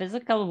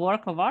physical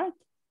work of art?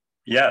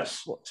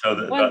 Yes. So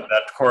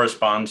that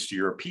corresponds to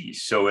your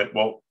piece. So it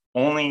will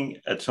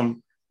only at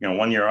some,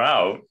 1 year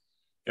out,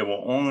 it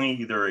will only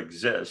either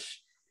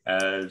exist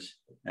as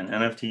an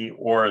NFT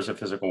or as a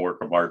physical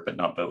work of art, but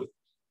not both.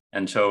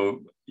 And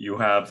so you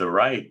have the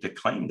right to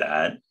claim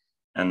that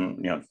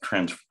and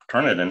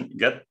turn it and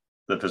get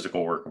the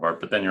physical work of art,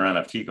 but then your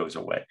NFT goes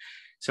away.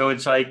 So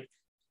it's like,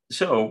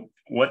 so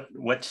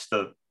what's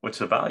the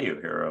value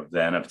here of the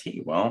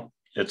NFT? Well,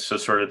 it's the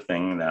sort of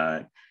thing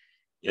that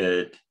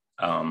it's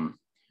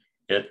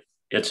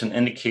an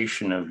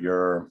indication of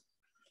your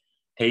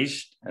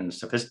taste and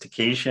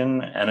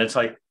sophistication. And it's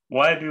like,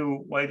 why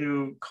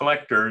do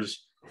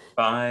collectors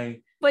buy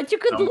but you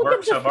could look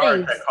works at the of art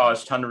things that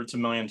cost hundreds of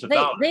millions of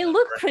dollars? They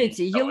look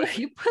pretty.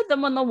 You put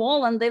them on the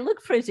wall and they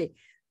look pretty.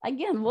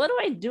 Again, what do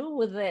I do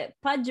with a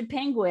pudgy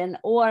penguin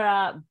or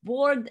a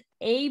Bored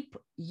Ape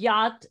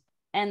yacht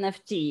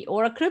NFT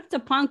or a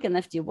CryptoPunk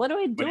NFT? What do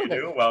I do with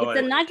it? Well, it's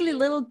an ugly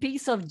little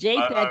piece of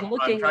JPEG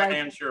looking I'm trying to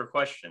answer your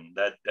question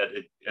that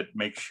it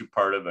makes you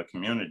part of a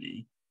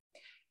community,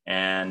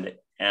 and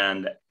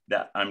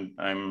that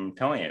I'm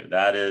telling you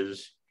that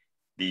is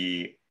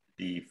the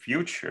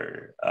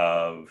future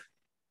of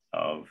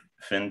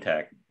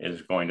fintech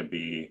is going to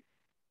be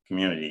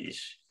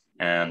communities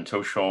and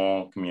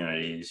social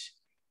communities,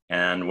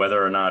 and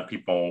whether or not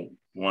people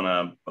want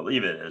to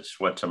believe it, it's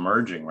what's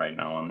emerging right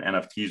now, and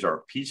NFTs are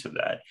a piece of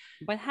that.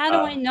 But how do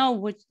I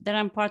know that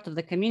I'm part of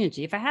the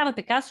community? If I have a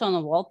Picasso on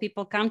the wall,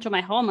 people come to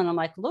my home and I'm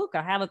like, look,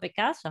 I have a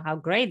Picasso, how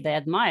great, they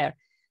admire.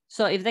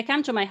 So if they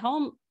come to my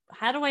home,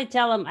 how do I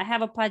tell them I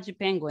have a pudgy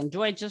penguin?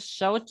 Do I just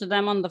show it to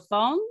them on the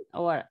phone,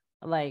 or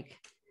like,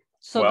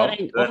 so well,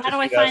 or how do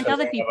I find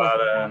other people?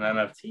 About an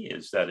NFT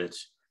is that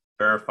it's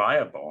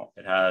verifiable.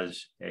 It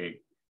has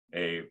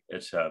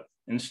it's a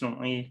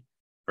instantly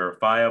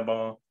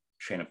verifiable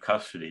chain of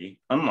custody.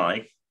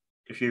 Unlike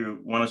if you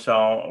want to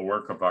sell a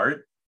work of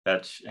art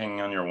that's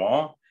hanging on your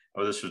wall,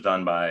 oh, this was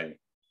done by,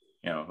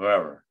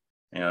 whoever,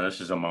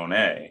 this is a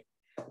Monet.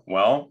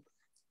 Well,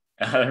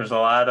 there's a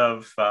lot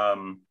of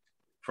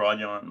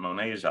fraudulent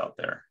Monets out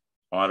there,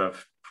 a lot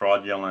of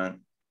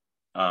fraudulent,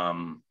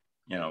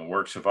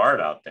 works of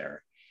art out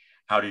there.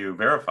 How do you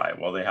verify?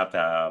 Well, they have to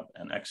have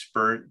an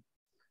expert,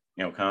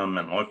 come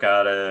and look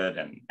at it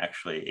and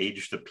actually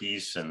age the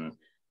piece. And,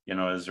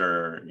 is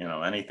there,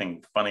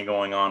 anything funny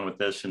going on with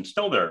this? And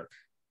still they're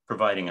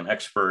providing an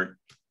expert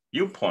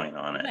viewpoint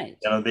on it.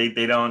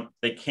 Right.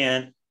 They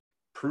can't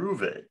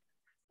prove it.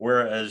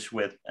 Whereas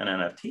with an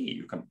NFT,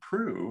 you can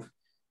prove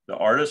the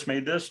artist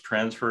made this,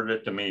 transferred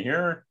it to me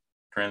here,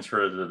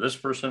 transferred it to this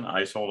person,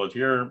 I sold it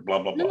here,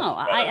 blah, blah, blah. No,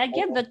 I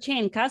get the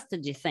chain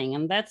custody thing,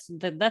 and that's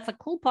a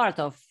cool part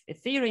of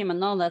Ethereum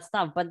and all that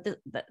stuff. But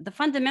the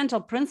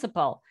fundamental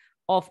principle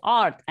of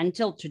art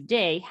until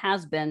today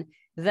has been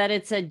that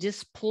it's a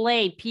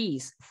display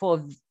piece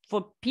for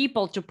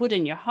people to put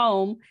in your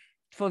home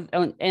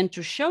and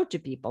to show to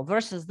people,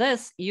 versus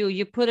this,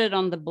 you put it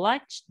on the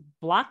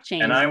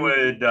blockchain. And I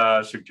would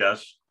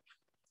suggest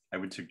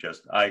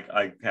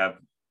I have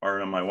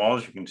art on my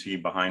walls. You can see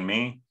behind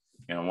me.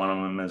 One of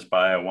them is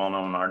by a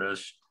well-known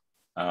artist.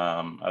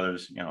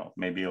 Others,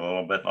 maybe a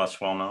little bit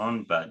less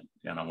well-known, but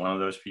one of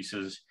those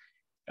pieces,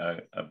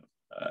 a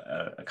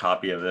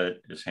copy of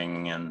it is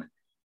hanging in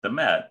the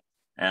Met,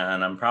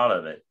 and I'm proud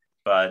of it.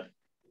 But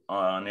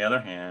on the other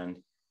hand,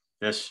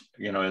 this,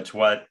 it's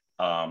what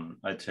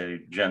I'd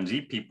say Gen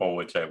Z people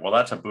would say, well,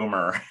 that's a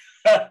boomer.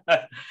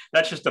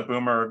 That's just a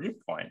boomer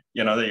viewpoint,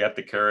 that you have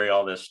to carry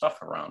all this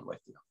stuff around with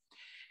you.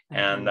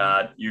 And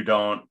you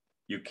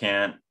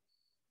can't,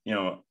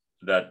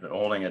 that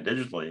holding it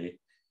digitally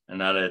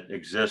and that it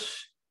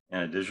exists in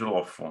a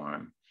digital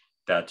form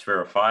that's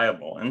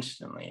verifiable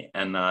instantly,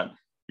 and that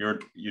you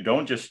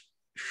don't just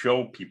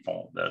show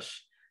people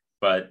this,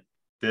 but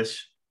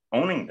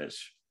owning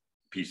this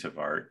piece of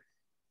art,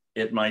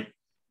 it might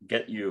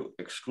get you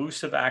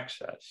exclusive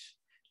access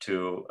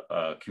to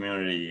a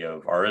community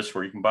of artists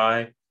where you can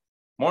buy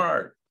more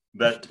art.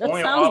 That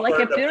only sounds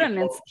like a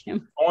pyramid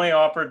scheme. Only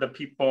offered to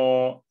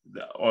people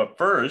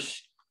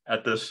first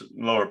at this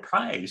lower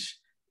price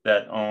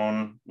that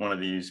own one of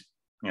these,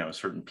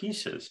 certain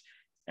pieces,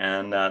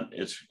 and that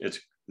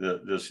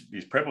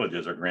these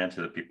privileges are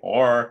granted to people,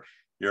 or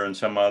you're in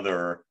some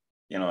other,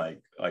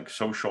 like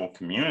social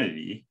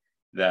community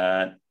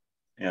that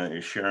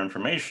you share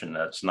information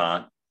that's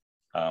not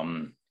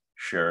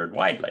shared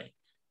widely.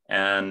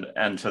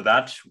 And so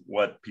that's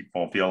what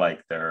people feel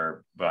like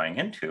they're buying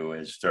into,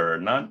 is they're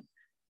not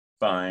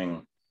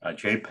buying a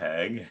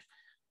JPEG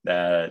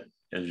that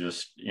is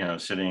just,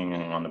 sitting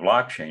on the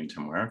blockchain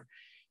somewhere.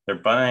 They're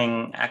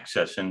buying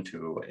access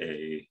into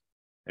a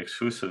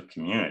exclusive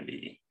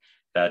community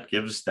that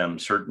gives them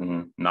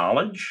certain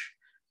knowledge,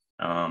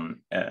 and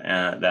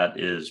that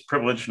is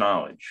privileged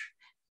knowledge.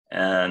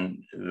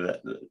 And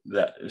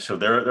so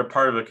they're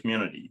part of a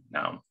community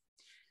now.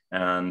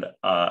 And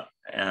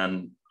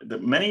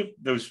many of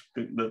those,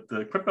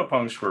 the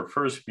CryptoPunks were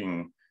first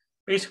being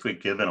basically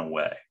given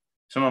away.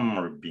 Some of them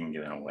were being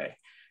given away.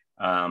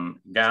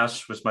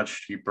 Gas was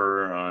much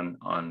cheaper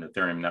on the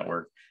Ethereum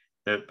network,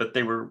 but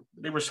they were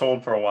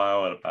sold for a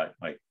while at about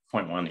like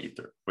 0.1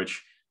 Ether,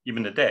 which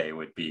even today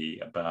would be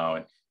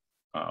about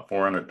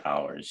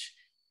 $400.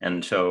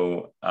 And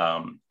so,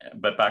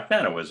 but back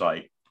then it was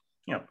like,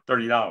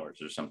 $30 or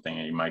something,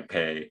 and you might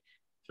pay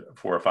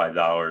 $4 or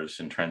 $5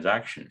 in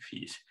transaction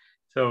fees.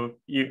 So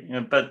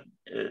but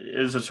it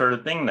is the sort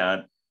of thing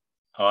that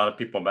a lot of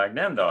people back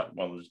then thought,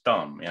 well, it's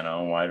dumb.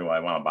 Why do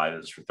I want to buy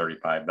this for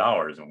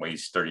 $35 and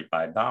waste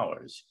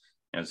 $35?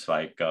 And it's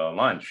like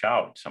lunch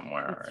out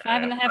somewhere. It's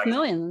 5.5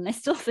 million, and I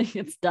still think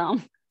it's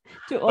dumb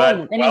to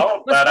own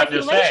it. But I'm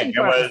just saying,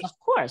 of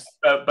course,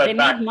 but they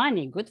made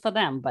money. Good for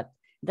them, but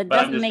that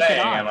doesn't make it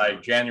art. In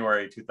like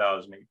January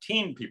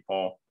 2018,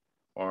 people,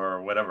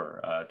 or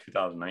whatever,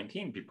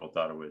 2019, people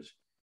thought it was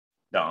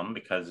dumb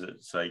because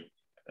it's like,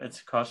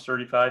 it's cost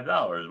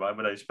 $35. Why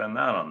would I spend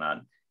that on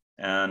that?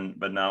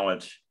 But now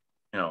it's,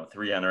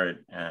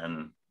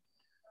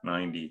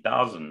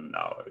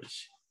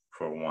 $390,000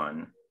 for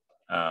one.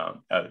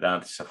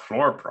 That's a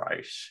floor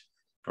price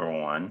for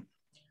one.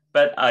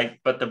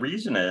 But the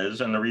reason is,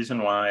 and the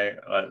reason why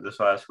this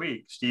last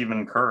week,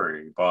 Stephen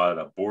Curry bought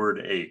a Bored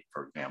Ape,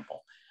 for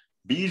example.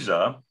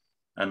 Visa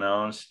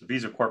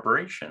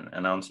Corporation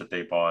announced that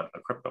they bought a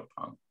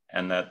CryptoPunk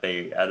and that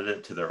they added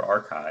it to their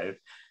archive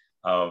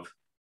of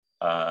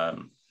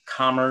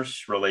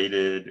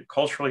commerce-related,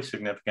 culturally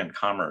significant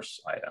commerce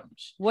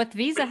items. What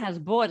Visa has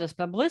bought is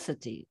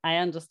publicity. I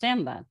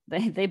understand that.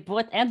 They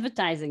bought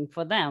advertising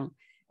for them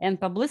and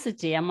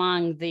publicity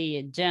among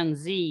the Gen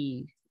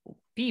Z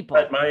people.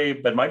 But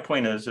my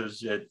point is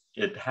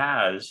it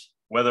has,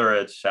 whether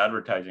it's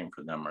advertising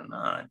for them or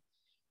not,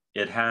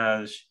 it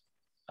has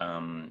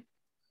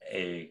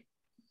a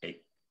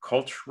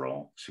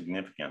cultural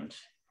significance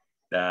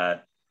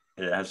that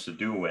it has to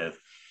do with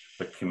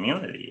the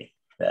community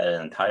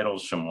that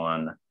entitles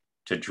someone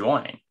to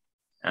join.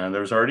 And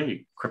there's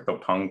already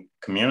CryptoPunk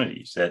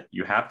communities that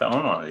you have to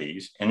own one of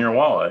these in your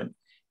wallet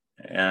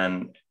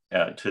and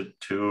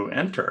to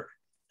enter.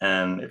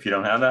 And if you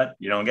don't have that,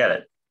 you don't get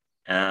it.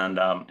 And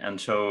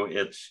so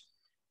it's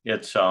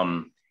a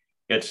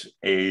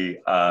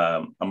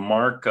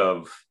mark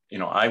of,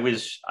 I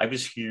was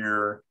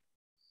here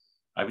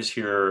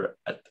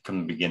from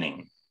the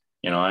beginning.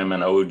 I'm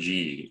an OG,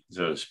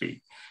 so to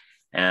speak,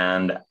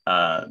 and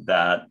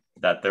that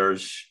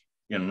there's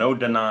no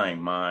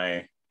denying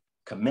my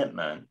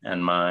commitment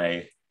and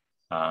my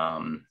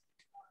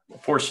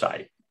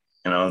foresight.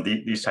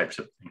 These types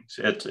of things.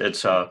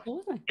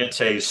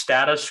 It's a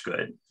status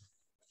good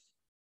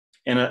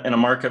in a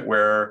market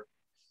where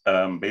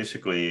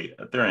basically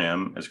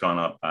Ethereum has gone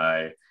up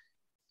by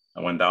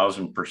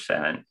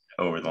 1,000%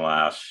 over the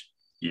last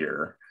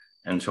year,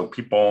 and so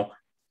people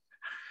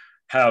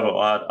have a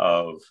lot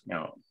of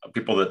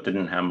people that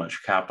didn't have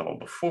much capital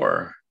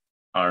before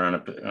are in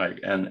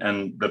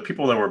and the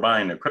people that were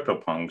buying the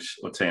CryptoPunks,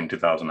 let's say in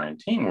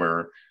 2019,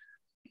 were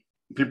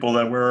people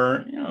that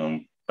were,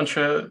 bunch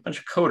of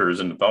coders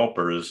and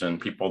developers and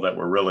people that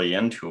were really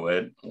into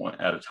it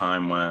at a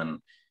time when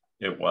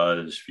it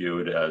was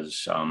viewed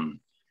as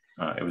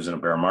it was in a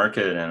bear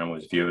market, and it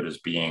was viewed as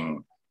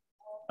being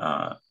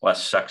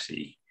less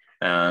sexy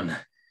than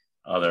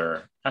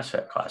other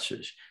asset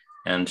classes.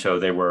 And so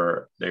they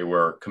were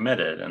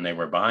committed, and they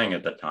were buying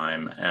at the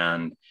time,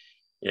 and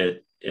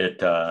it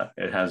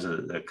has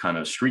a kind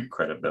of street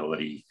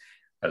credibility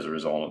as a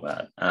result of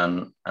that.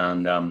 And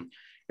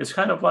it's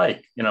kind of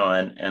like,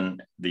 in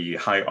the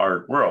high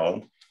art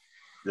world,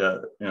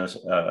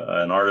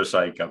 an artist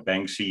like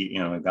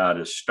Banksy, got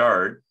his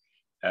start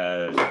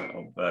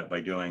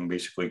by doing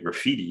basically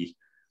graffiti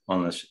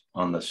on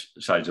the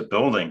sides of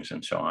buildings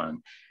and so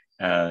on.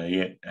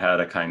 He had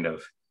a kind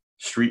of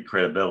street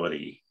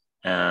credibility,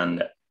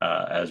 and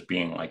as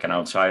being like an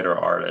outsider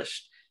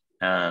artist,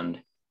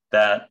 and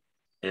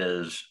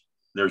there's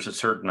a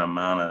certain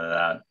amount of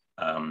that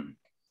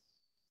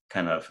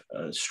kind of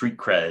street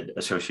cred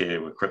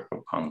associated with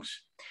CryptoPunks.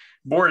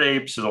 Bored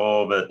Apes is a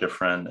little bit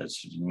different.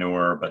 It's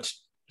newer, but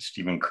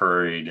Stephen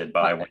Curry did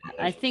buy one.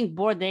 I think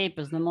Bored Ape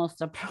is the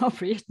most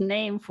appropriate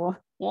name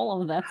for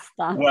all of that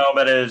stuff. Well,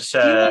 but it's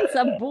humans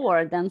are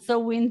bored, and so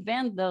we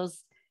invent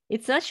those.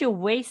 It's such a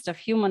waste of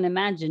human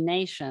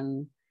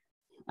imagination,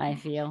 I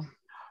feel.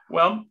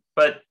 Well,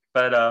 but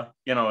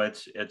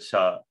it's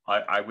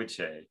I would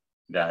say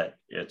that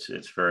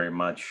it's very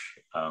much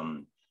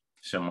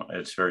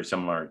it's very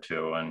similar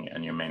to,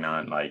 and you may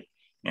not like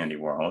Andy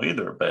Warhol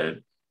either, but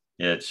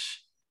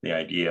it's the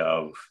idea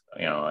of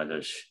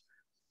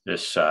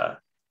this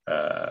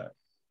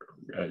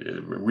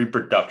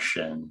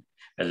reproduction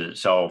as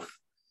itself,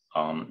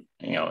 or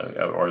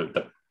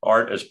the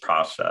art as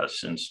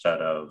process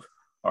instead of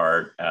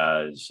art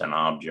as an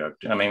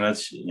object. I mean,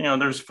 that's,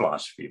 there's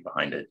philosophy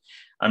behind it.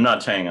 I'm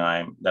not saying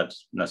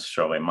that's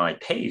necessarily my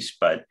taste,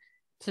 but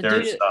so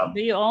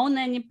do you own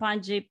any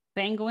Pudgy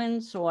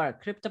Penguins or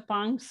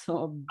CryptoPunks?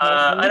 Or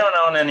I don't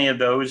own any of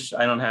those.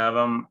 I don't have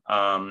them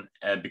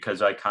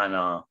because I kind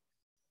of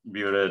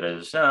viewed it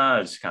as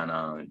it's kind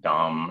of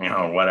dumb,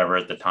 whatever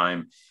at the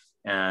time.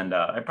 And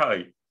I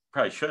probably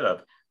should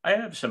have. I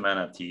have some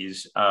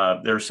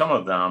NFTs. There's some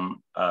of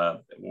them,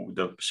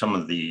 some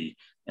of the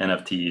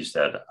NFTs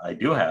that I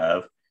do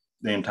have,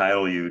 they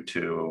entitle you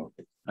to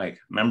like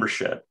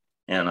membership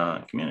in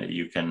a community.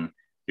 You can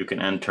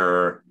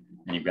enter,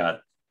 and you've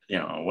got,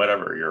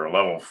 whatever, you're a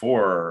level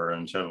 4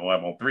 instead of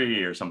level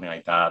 3 or something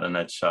like that. And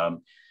it's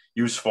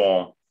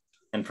useful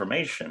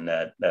information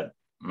that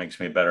makes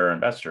me a better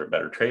investor, a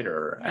better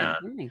trader. Yeah,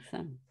 that makes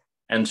sense.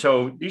 And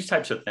so these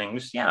types of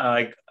things,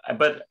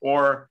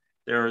 or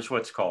there's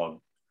what's called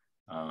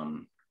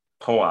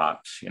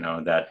POAPs,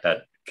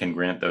 that can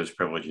grant those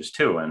privileges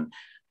too. And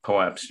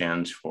POAP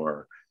stands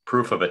for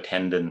Proof of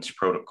Attendance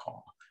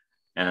Protocol.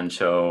 And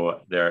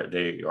so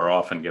they are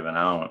often given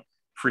out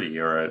free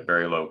or at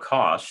very low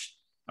cost,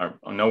 or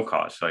no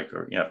cost,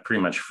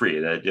 pretty much free.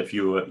 That if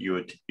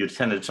you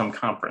attended some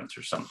conference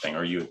or something,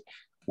 or you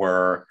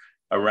were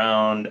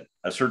around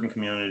a certain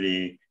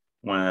community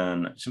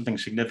when something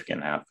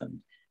significant happened,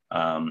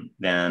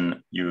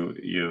 then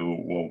you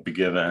will be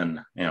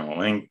given a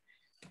link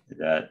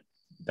that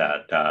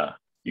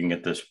you can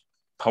get this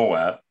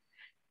POAP,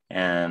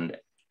 and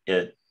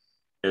it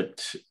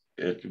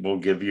will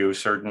give you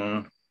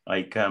certain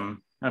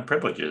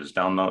privileges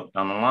down the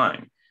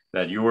line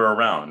that you were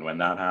around when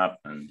that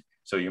happened.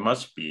 So you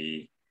must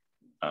be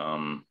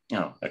a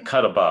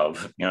cut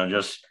above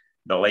just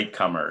the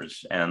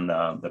latecomers and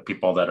the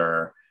people that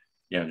are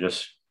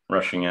just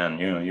rushing in.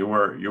 You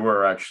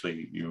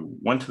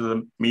went to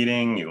the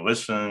meeting, you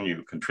listened,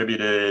 you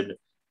contributed,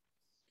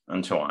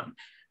 and so on.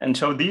 And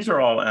so these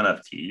are all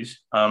NFTs.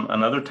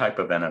 Another type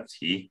of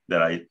NFT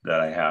that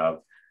I have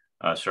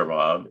several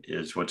of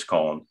is what's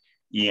called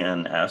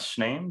ENS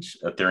names,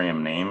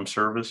 Ethereum name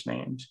service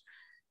names.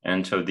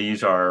 And so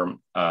these are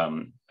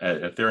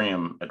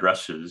Ethereum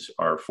addresses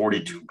are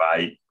 42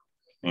 byte,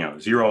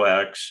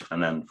 0x,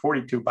 and then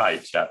 42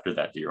 bytes after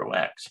that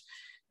 0x.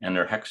 And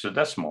they're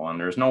hexadecimal, and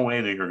there's no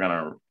way that you're going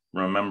to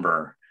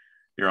remember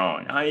your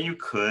own. You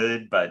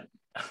could, but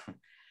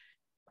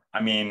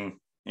I mean,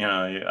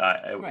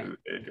 right.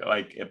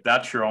 Like if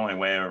that's your only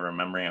way of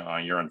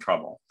remembering, you're in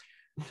trouble.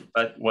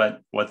 But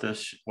what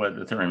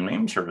Ethereum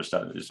name service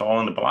does is all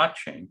in the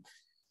blockchain,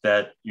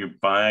 that you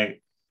buy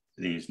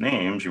these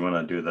names. You want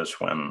to do this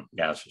when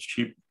gas is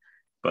cheap,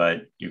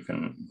 but you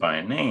can buy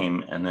a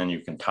name and then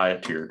you can tie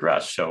it to your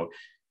address. So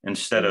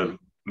instead of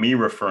me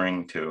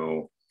referring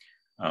to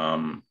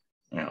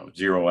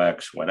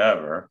 0x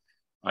whatever,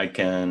 I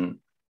can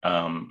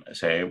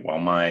say, well,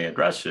 my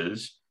address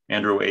is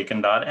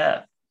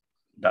andrewakin.eth,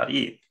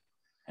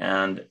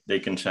 and they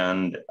can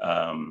send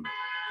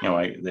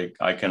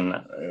I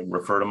can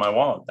refer to my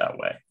wallet that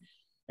way,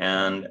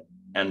 and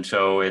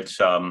so it's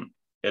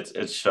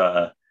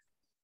a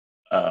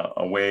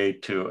way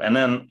to, and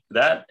then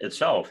that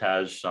itself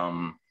has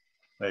some,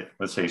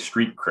 let's say,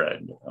 street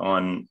cred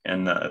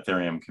in the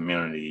Ethereum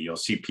community. You'll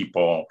see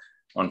people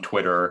on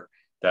Twitter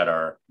that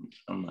are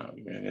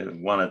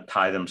want to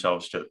tie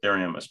themselves to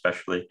Ethereum,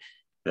 especially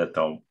that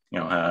they'll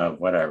have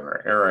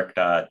whatever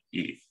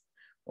ARKK.eth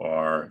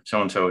or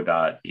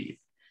so-and-so.eth,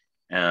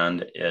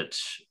 and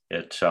it's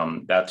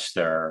that's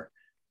their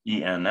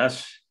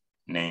ENS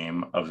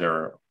name of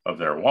their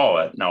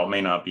wallet. Now it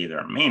may not be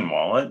their main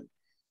wallet,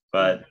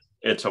 but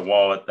it's a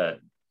wallet that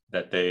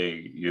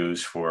they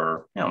use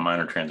for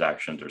minor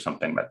transactions or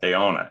something, but they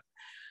own it.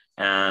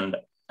 And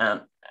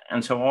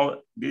so all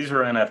these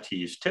are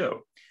NFTs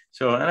too.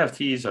 So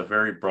NFT is a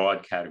very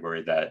broad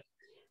category that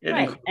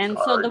right. And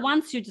art. So the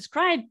ones you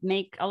described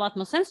make a lot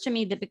more sense to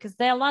me because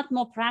they're a lot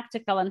more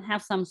practical and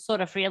have some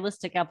sort of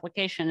realistic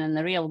application in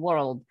the real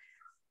world.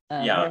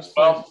 Versus...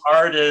 Well,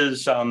 art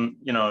is, my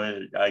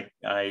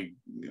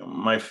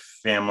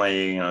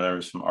family, there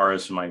was some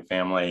artists in my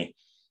family,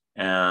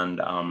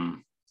 and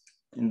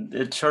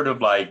it's sort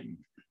of like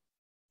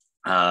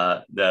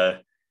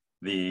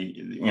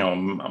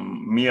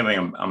me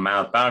having a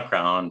math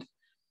background.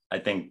 I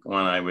think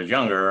when I was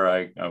younger,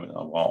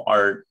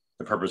 art,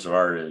 the purpose of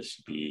art is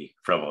to be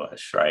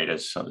frivolous, right?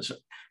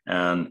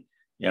 And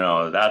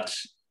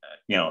that's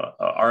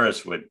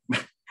artists would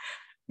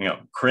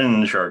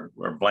cringe or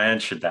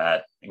blanch at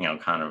that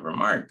kind of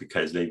remark,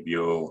 because they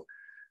view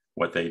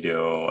what they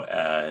do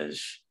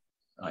as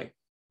like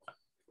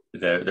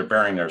they're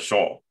bearing their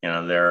soul.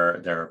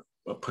 They're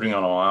putting it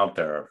all out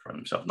there for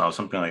themselves. Now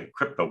something like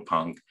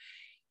CryptoPunk,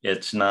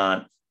 that's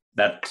not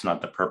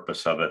the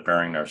purpose of it,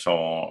 bearing their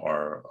soul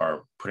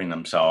or putting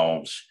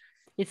themselves,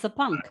 it's a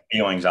punk,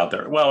 feelings out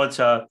there. Well, it's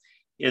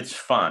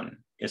fun.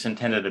 It's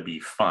intended to be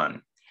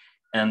fun.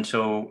 And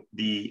so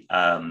the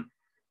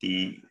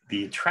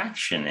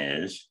attraction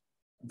is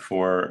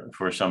for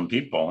some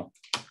people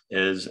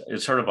is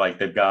it's sort of like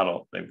they've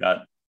got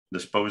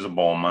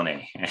disposable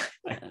money,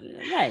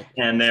 right?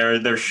 And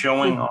they're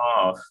showing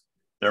off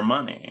their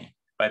money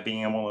by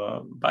being able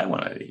to buy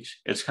one of these.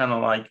 It's kind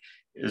of like,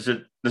 does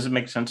it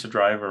make sense to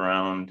drive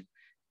around,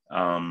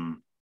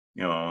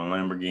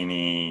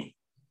 Lamborghini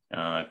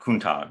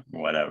Countach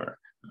or whatever?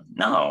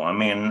 No, I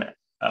mean,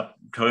 a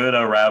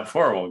Toyota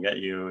RAV4 will get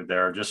you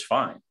there just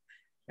fine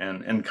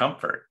and in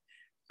comfort,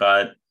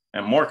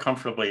 and more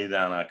comfortably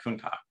than a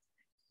Countach.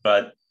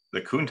 But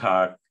the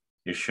Countach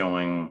is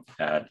showing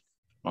that,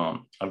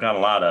 I've got a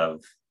lot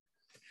of,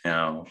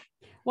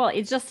 well,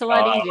 it's just a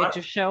lot easier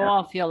to show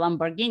off your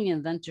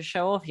Lamborghini than to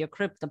show off your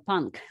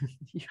CryptoPunk.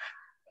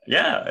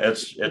 Yeah,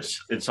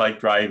 it's like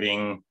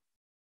driving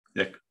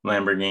the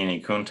Lamborghini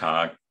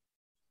Countach,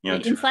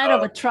 inside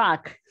of a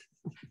truck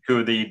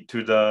to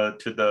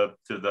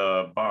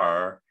the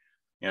bar,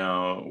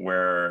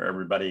 where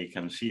everybody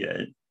can see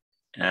it,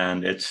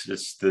 and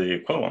it's the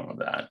equivalent of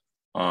that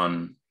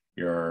on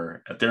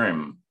your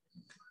Ethereum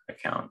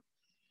account,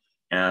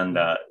 and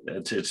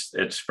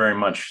it's very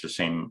much the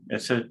same.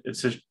 It's a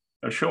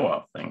show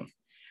off thing.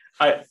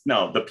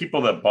 The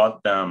people that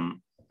bought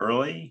them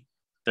early,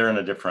 they're in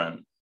a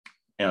different.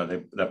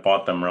 That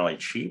bought them really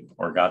cheap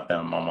or got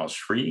them almost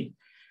free,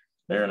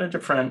 they're in a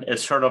different,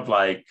 it's sort of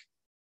like,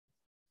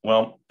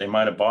 well, they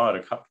might have bought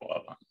a couple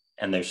of them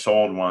and they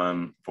sold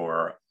one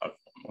for a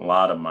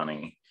lot of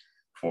money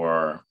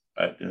for,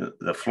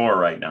 the floor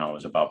right now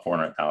is about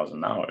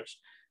 $400,000.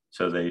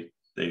 So they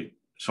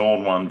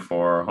sold one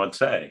for, let's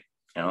say,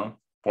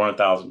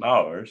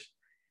 $400,000,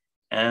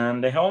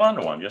 and they held on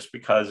to one just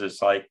because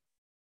it's like,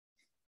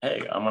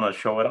 hey, I'm going to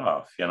show it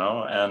off,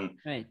 and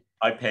right.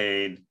 I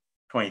paid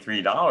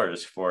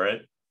 $23 for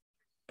it,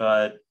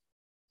 but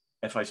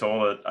if I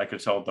sold it, I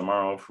could sell it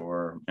tomorrow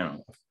for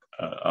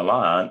a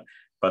lot.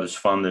 But it's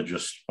fun to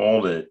just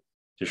hold it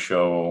to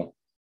show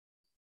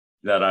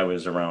that I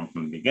was around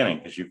from the beginning,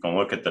 because you can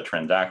look at the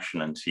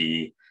transaction and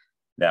see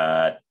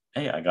that,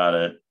 hey, I got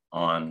it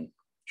on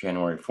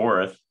January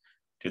 4th,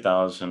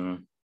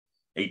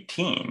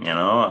 2018.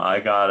 I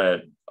got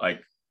it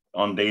like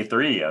on day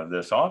 3 of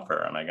this offer,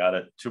 and I got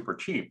it super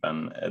cheap,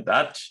 and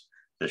that's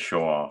the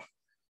show off.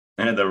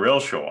 And the real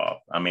show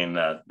off, I mean,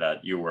 that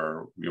you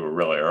were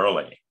really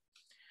early.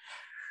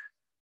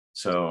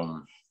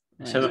 So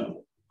it's I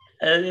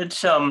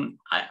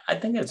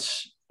think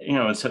it's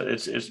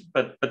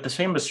but the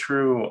same is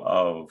true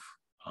of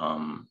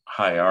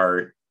high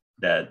art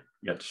that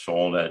gets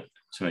sold at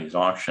some of these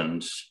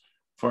auctions.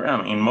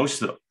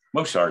 Most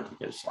art that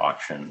gets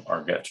auctioned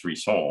or gets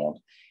resold,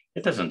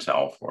 it doesn't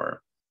sell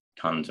for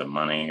tons of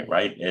money,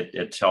 right?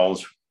 It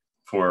sells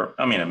for,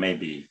 it may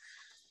be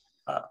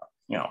a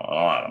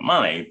lot of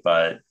money,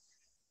 but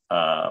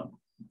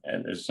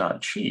and it's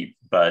not cheap,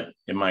 but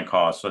it might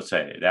cost, let's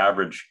say, the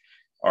average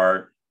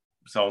art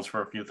sells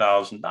for a few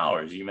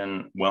 $1,000s,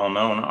 even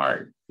well-known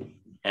art.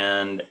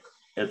 And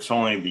it's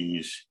only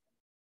these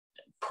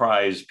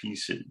prize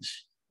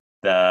pieces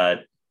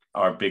that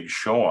are big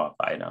show-off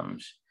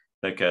items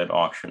that get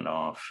auctioned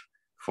off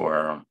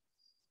for,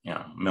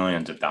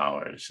 millions of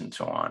dollars and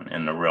so on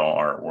in the real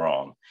art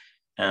world.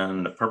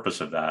 And the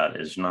purpose of that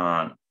is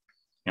not,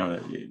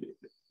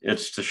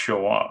 it's to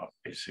show off,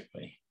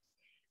 basically.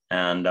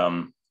 And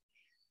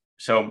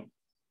so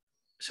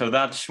so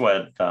that's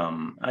what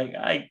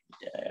but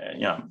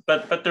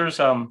there's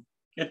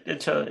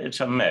it's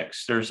a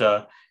mix.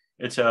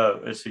 It's a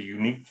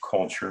unique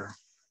culture,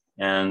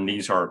 and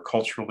these are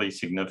culturally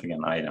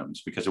significant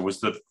items because it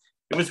was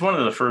one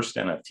of the first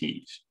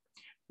NFTs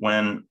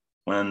when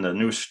the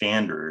new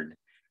standard,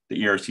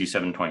 the ERC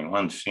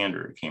 721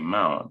 standard, came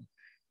out.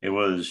 It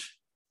was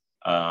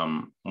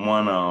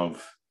one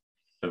of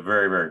the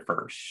very, very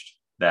first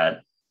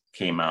that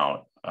came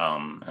out.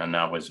 And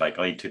that was like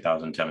late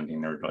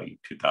 2017 or late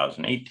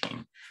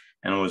 2018.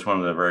 And it was one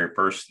of the very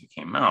first that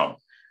came out.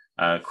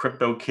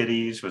 Crypto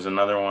Kitties was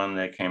another one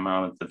that came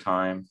out at the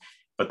time,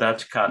 but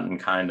that's gotten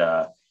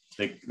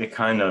they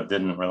kind of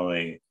didn't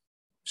really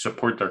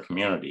support their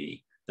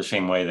community the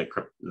same way that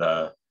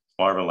the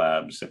Larva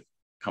Labs, the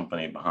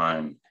company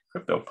behind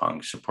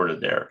CryptoPunks,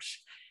 supported theirs.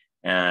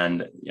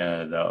 And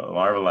the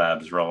Larva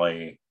Labs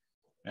really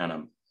kind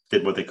of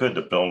did what they could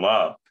to build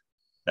up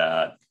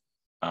that,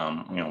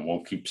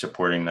 we'll keep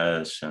supporting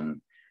this.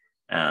 And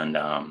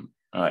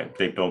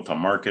they built a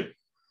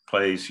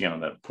marketplace,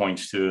 that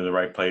points to the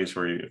right place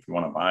where if you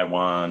want to buy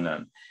one,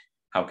 and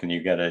how can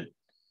you get it,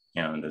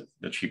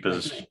 the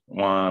cheapest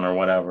one or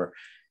whatever.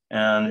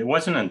 And it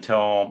wasn't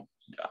until,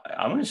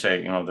 I'm going to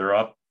say, they're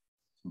up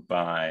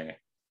by,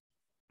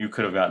 you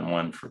could have gotten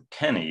one for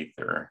 10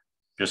 Ether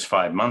just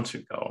 5 months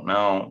ago.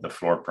 Now the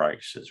floor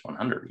price is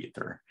 100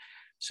 Ether.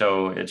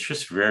 So it's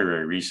just very,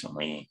 very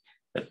recently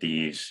that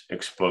these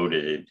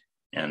exploded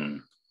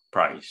in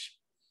price.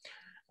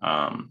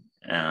 But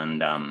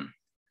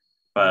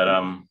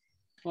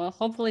well,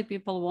 hopefully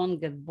people won't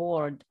get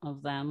bored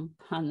of them,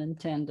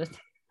 unintended.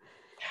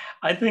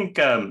 I think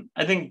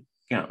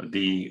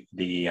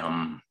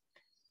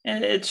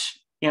it's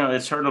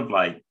sort of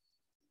like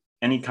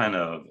any kind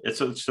of,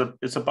 it's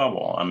a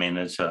bubble. I mean,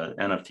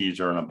 NFTs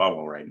are in a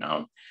bubble right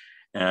now,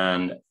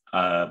 and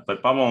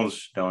but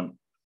bubbles don't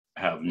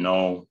have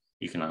no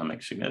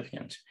economic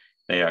significance.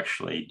 They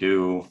actually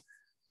do,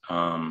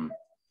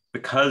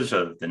 because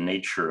of the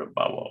nature of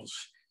bubbles.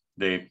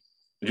 They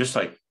just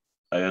like,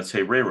 let's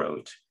say,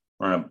 railroads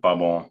were in a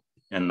bubble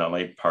in the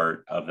late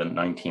part of the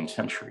 19th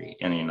century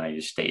in the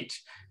United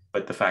States.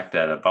 But the fact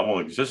that a bubble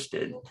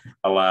existed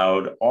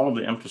allowed all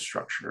the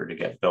infrastructure to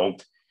get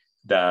built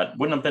that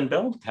wouldn't have been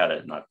built had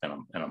it not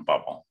been in a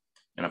bubble,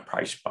 in a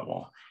price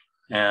bubble.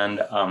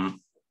 And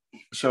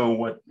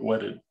so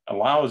what it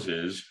allows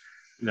is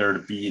there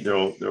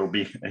will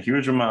be a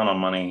huge amount of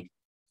money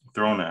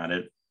thrown at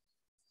it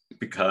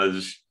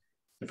because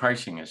the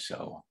pricing is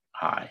so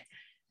high,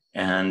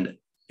 and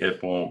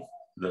it will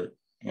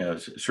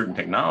certain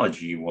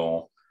technology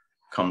will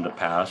come to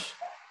pass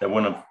that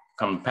wouldn't have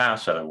come to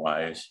pass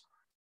otherwise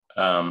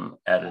had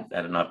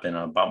it not been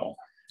a bubble.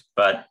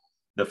 But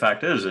the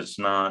fact is, it's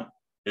not.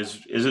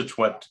 Is it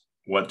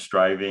what's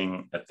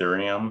driving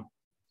Ethereum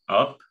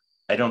up?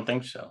 I don't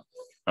think so,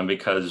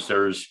 because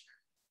there's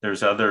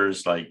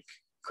others like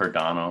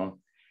Cardano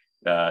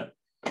that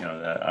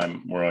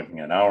we're looking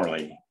at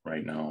hourly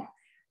right now,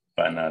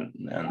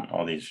 and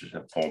all these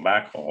pull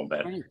back a little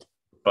bit. Right.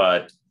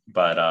 But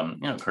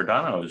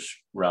Cardano's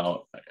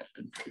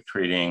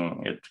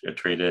trading. It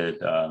traded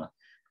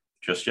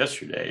just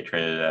yesterday. It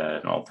traded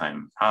at an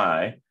all-time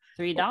high.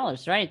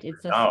 $3, right?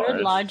 It's the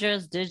third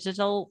largest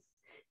digital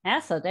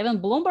asset. Even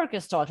Bloomberg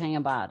is talking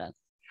about it.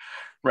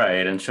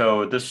 Right, and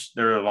so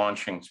they're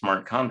launching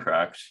smart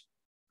contracts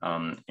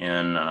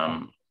in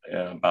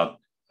about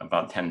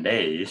 10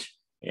 days,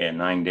 in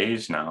 9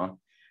 days now.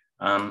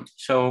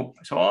 So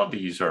all of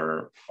these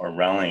are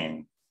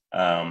rallying,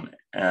 and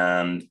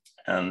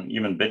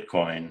even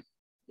Bitcoin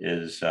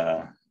is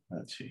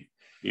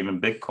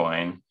even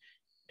Bitcoin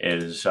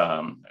is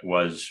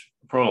was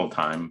for a little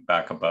time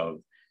back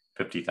above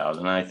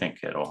 50,000. I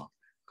think it'll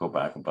go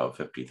back above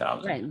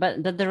 50,000. Right,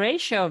 but the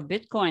ratio of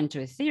Bitcoin to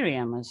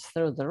Ethereum is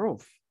through the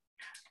roof.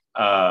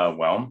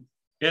 Well,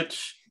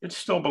 it's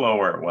still below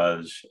where it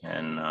was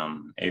in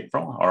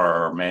April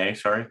or May.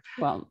 Sorry.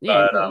 Well,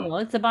 yeah,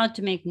 it's about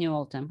to make new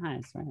all-time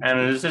highs, right?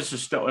 And this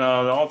is still the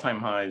all-time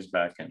highs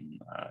back in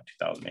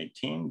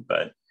 2018,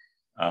 but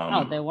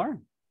they were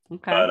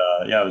okay. But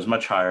yeah, it was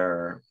much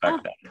higher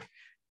back then.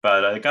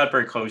 But it got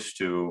very close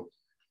to,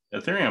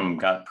 Ethereum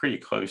got pretty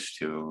close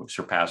to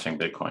surpassing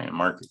Bitcoin in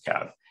market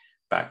cap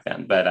back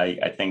then. But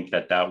I think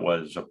that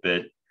was a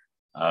bit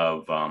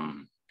of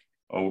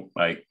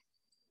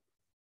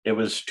it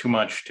was too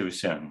much too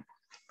soon,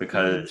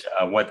 because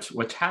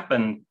what's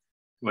happened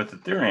with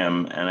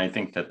Ethereum, and I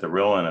think that the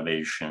real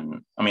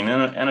innovation, I mean,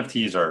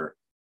 NFTs are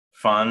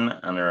fun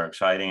and they're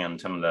exciting,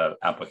 and some of the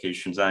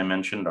applications I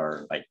mentioned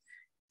are like,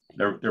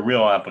 they're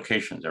real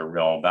applications, they're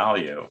real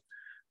value.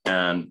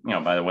 And,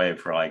 by the way,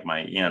 for like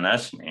my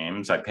ENS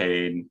names, I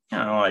paid,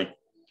 like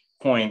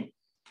 0.05,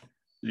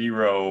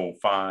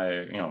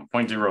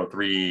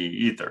 0.03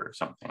 Ether or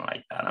something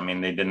like that. I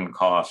mean, they didn't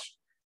cost,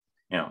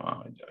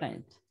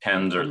 right,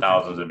 tens or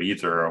thousands of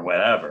Ether or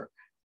whatever.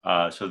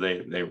 So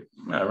they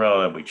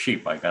relatively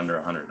cheap, like under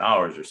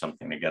 $100 or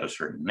something to get a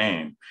certain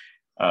name.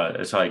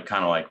 It's like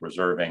kind of like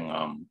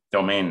reserving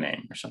domain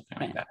name or something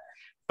like that.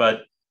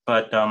 But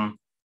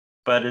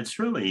but it's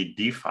really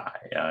DeFi,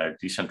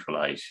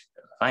 decentralized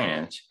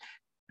finance,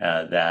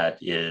 that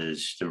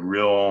is the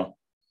real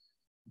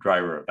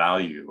driver of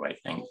value, I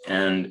think.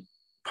 And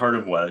part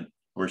of what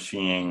we're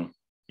seeing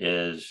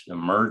is the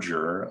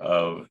merger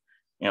of,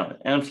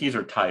 NFTs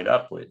are tied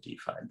up with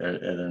DeFi.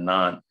 They're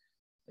not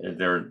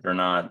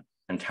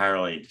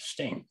entirely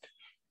distinct.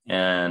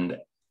 And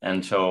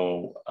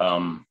so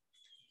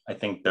I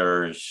think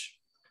there's,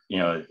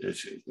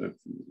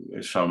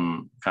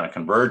 some kind of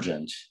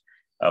convergence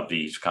of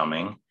these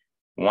coming,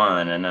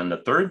 one. And then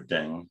the third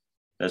thing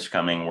that's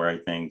coming, where I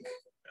think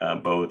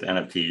both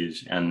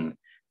NFTs and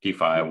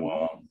DeFi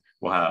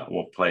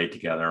will play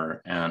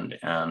together, and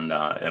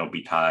it'll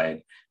be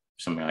tied.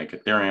 Something like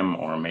Ethereum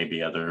or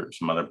maybe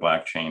some other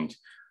blockchains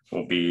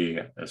will be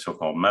a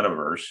so-called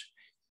metaverse,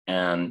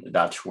 and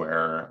that's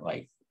where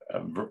like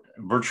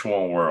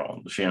virtual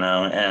worlds,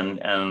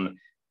 and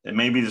it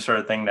may be the sort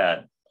of thing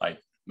that like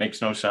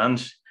makes no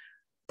sense,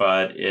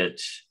 but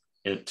it's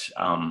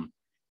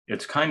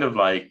kind of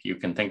like, you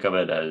can think of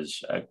it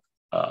as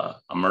a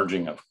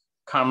merging of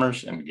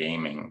commerce and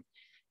gaming,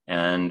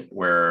 and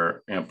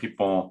where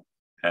people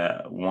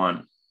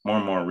want more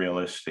and more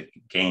realistic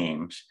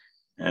games,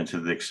 and to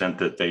the extent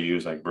that they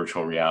use like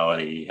virtual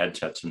reality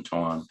headsets and so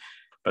on.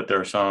 But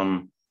there are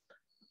some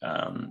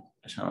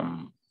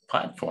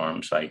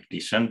platforms like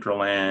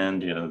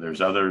Decentraland,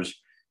 there's others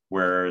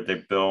where they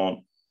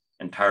build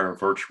entire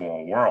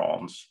virtual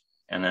worlds,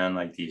 and then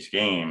like these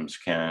games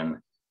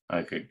can,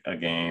 like a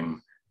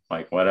game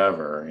like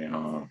whatever,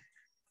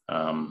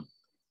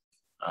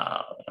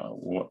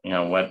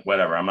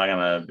 whatever. I'm not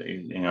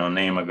gonna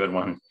name a good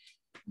one,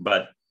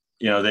 but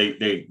they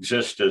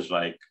exist as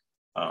like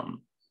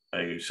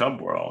a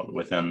subworld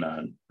within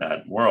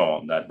that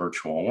world, that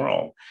virtual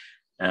world.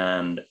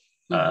 And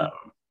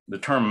the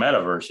term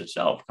metaverse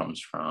itself comes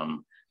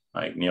from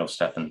like Neil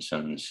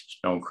Stephenson's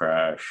Snow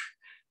Crash,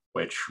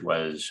 which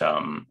was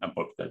a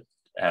book that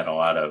had a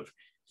lot of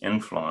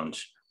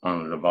influence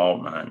on the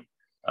development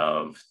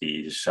of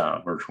these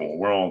virtual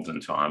worlds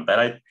and so on. But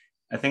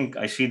I think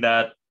I see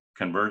that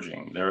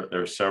converging. There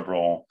are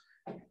several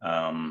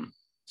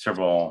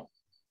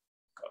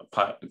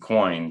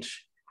coins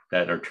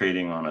that are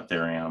trading on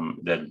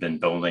Ethereum that have been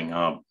building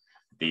up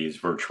these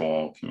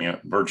virtual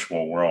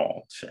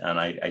worlds, and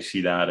I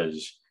see that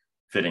as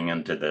fitting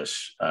into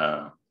this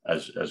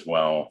as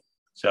well.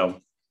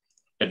 So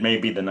it may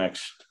be the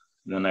next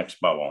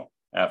bubble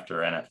after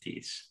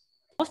NFTs.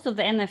 Most of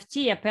the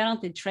NFT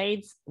apparently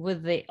trades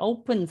with the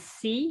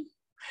OpenSea.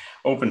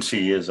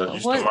 OpenSea is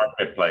just a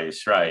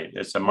marketplace, right?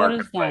 It's a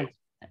marketplace. What is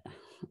that?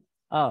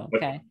 Oh,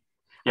 okay.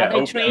 Yeah, are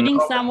they trading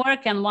somewhere?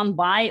 Can one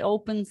buy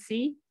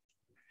OpenSea?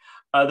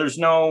 There's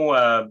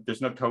no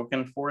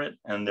token for it,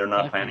 and they're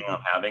not planning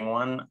on having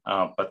one.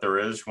 But there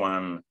is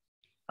one.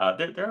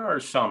 There are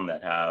some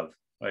that have,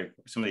 like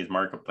some of these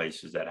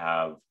marketplaces that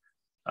have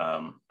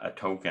a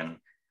token.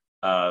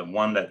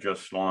 One that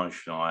just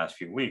launched in the last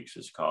few weeks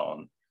is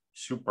called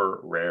Super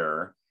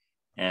Rare,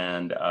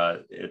 and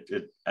I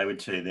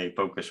would say they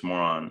focus more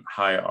on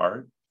high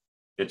art.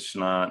 It's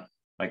not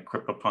like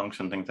CryptoPunks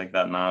and things like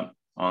that, not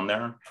on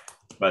there,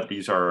 but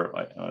these are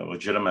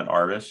legitimate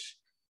artists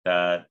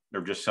that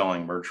they're just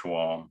selling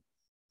virtual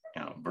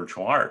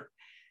art,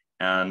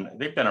 and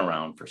they've been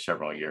around for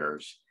several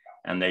years,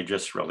 and they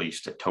just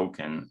released a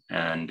token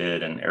and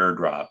did an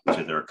airdrop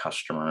to their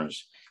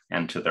customers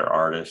and to their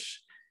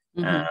artists.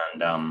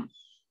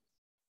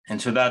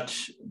 And so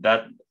that's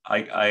that.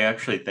 I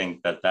actually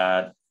think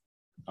that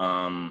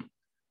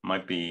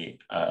might be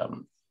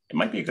it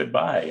might be a good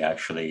buy,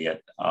 actually.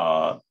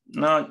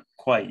 Not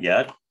quite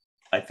yet.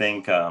 I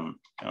think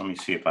let me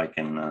see if I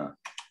can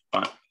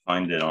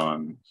find it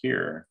on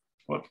here.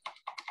 What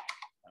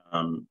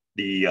I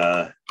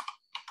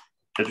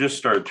just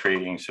started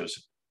trading, so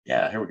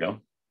yeah, here we go.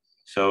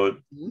 So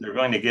they're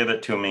going to give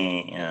it to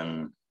me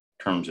in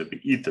terms of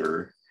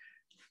Ether,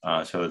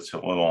 so it's a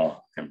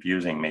little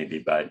confusing maybe,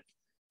 but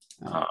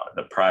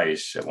the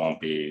price, it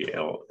won't be,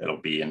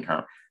 it'll be in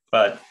term,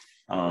 but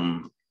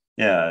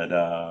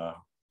yeah,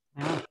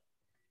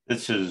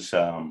 this is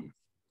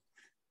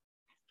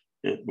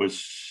it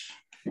was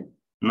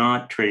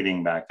not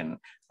trading back in.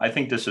 I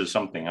think this is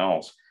something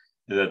else,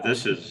 that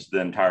this is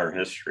the entire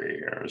history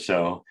here.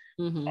 So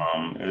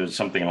it was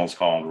something else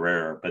called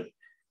Rare, but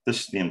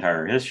this is the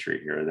entire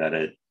history here, that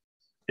it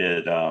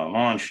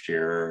launched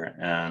here,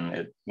 and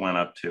it went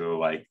up to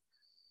like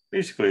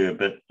basically a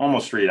bit,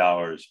 almost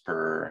 $3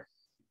 per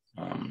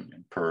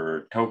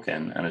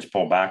token, and it's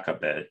pulled back a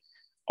bit.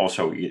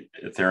 Also,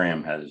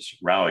 Ethereum has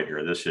rallied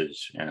here. This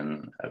is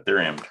in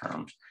Ethereum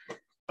terms,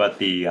 but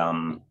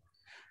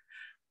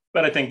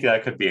but I think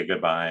that could be a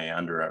good buy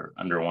under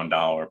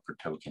 $1 per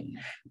token,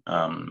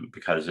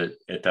 because it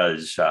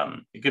does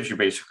it gives you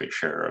basically a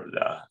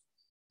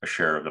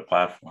share of the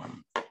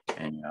platform,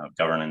 and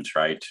governance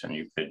rights, and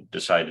you could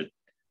decide to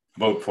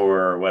vote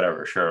for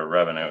whatever share of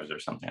revenues or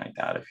something like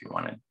that if you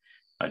wanted,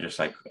 just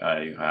like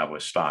you have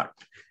with stock.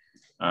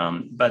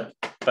 But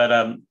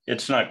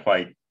it's not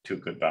quite too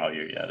good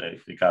value yet.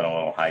 It got a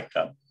little hiked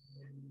up,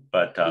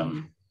 but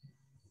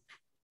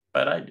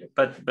but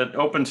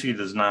OpenSea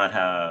does not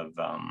have.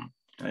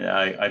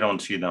 I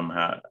don't see them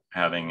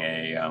having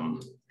a.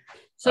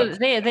 So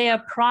they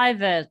are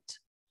private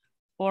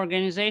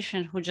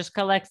organization who just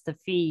collects the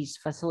fees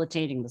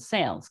facilitating the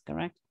sales,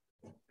 correct?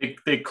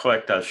 They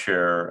collect a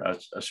share,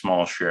 a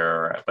small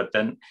share,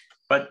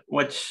 but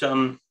what's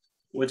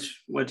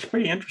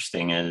pretty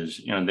interesting is,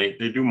 you know,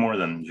 they do more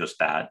than just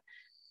that.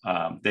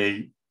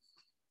 They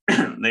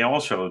they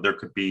also, there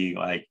could be,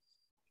 like,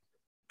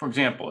 for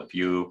example, if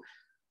you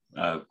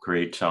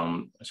create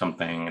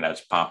something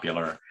that's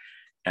popular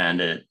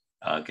and it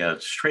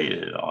gets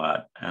traded a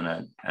lot and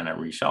it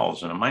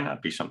resells, and it might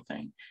not be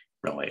something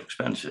really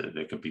expensive,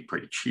 it could be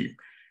pretty cheap,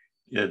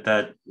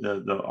 that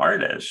the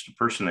artist, the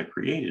person that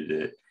created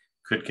it,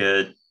 could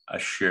get a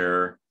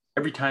share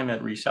every time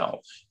it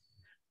resells.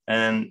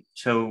 And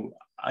so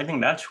I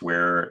think that's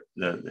where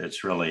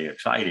it's really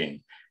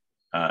exciting,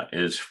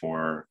 is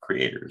for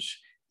creators,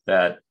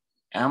 that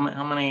how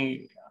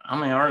many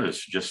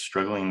artists are just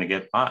struggling to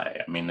get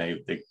by. I mean,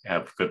 they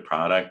have good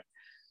product,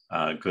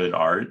 good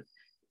art,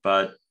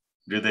 but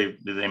do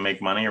they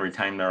make money every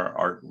time their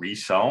art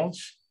resells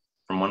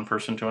from one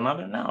person to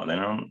another? No, they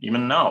don't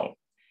even know.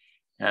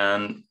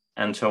 And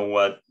so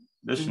what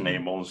this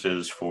enables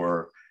is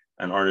for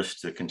an artist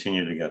to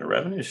continue to get a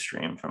revenue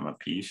stream from a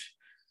piece,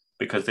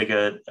 because they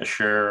get a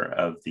share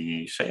of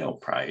the sale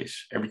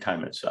price every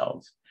time it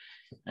sells.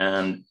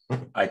 And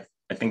I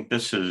think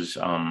this has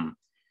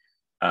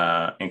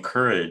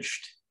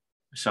encouraged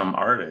some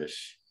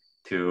artists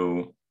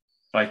to,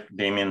 like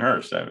Damien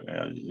Hirst,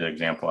 the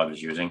example I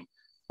was using,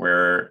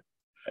 where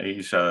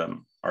he's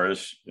an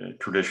artist,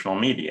 traditional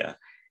media,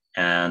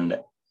 and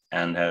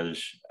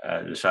has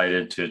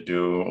decided to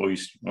do at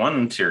least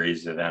one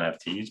series of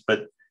NFTs,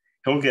 but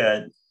he'll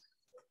get,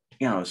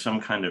 you know, some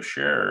kind of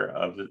share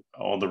of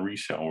all the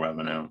resale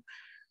revenue,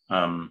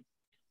 you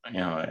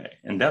know,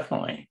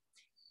 indefinitely.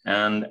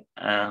 And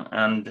you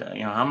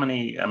know, how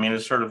many, I mean,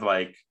 it's sort of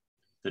like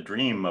the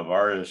dream of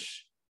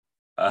artists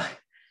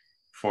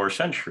for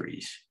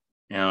centuries,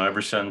 you know,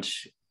 ever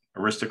since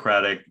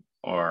aristocratic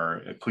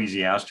or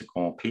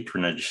ecclesiastical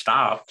patronage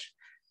stopped.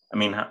 I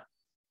mean,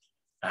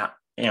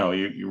 you know,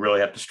 you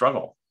really have to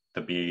struggle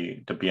to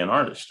be an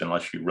artist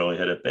unless you really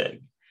hit it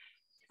big.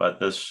 But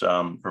this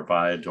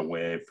provides a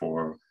way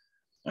for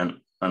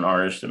an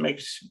artist that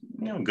makes,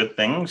 you know, good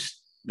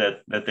things,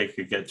 that they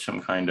could get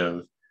some kind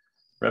of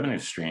revenue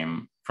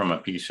stream from a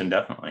piece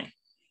indefinitely.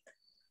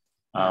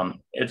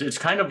 It's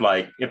kind of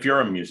like if you're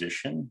a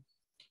musician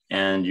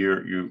and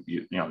you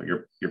know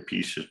your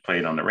piece is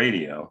played on the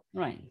radio,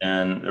 right?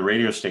 And the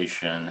radio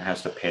station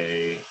has to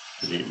pay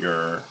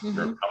your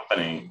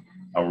company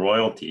a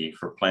royalty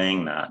for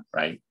playing that,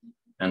 right?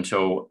 And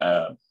so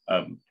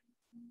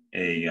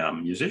a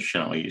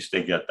musician, at least,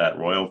 they get that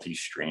royalty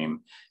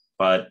stream.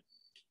 But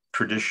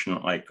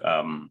traditional, like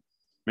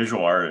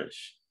visual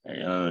artists, you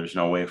know, there's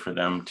no way for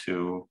them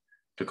to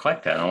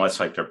collect that unless,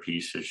 like, their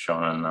piece is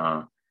shown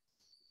on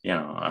you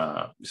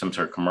know, some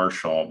sort of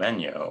commercial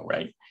venue,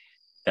 right?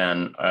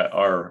 Then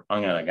or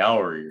hung in a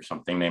gallery or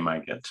something, they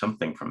might get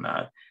something from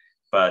that,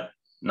 but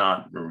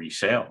not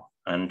resale.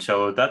 And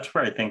so that's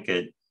where I think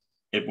it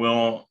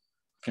will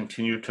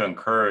continue to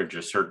encourage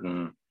a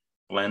certain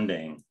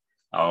blending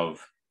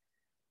of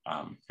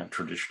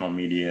traditional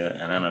media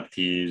and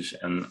NFTs,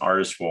 and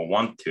artists will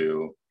want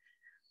to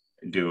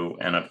do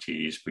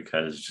NFTs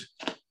because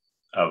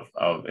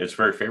of it's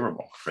very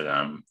favorable for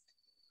them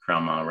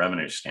from a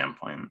revenue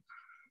standpoint.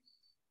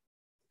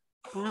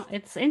 Well,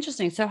 it's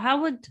interesting. So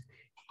how would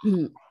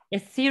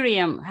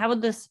Ethereum, how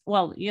would this,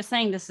 well, you're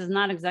saying this is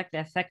not exactly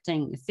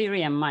affecting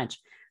Ethereum much,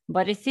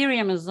 but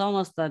Ethereum is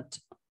almost at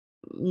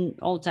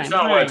all-time high. It's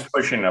not what's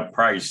pushing the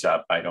price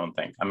up, I don't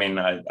think. I mean,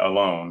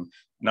 alone,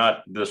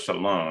 not this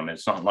alone.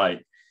 It's not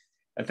like,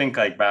 I think,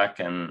 like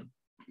back in,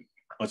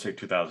 let's say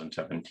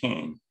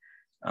 2017,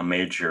 a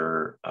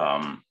major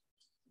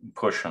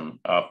push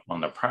up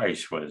on the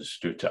price was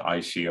due to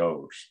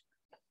ICOs.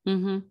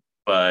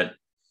 But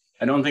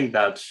I don't think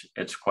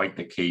it's quite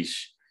the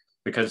case,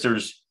 because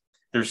there's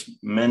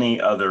many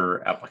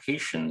other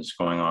applications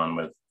going on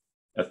with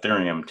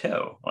Ethereum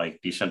too, like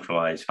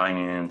decentralized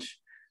finance,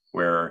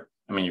 where,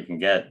 I mean, you can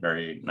get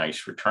very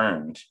nice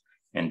returns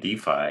in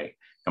DeFi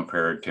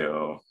compared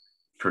to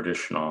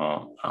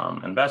traditional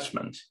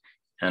investments,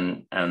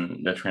 and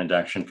the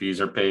transaction fees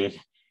are paid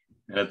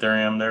in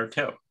Ethereum there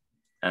too,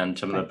 and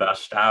some of the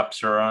best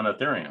apps are on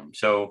Ethereum.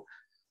 So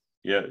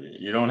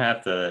you don't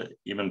have to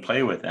even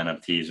play with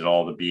NFTs at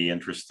all to be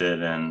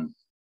interested in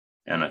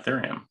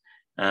Ethereum.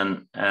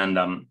 And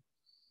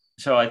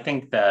so I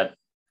think that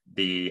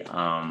the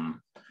and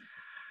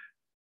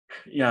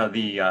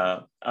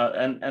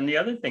the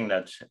other thing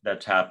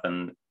that's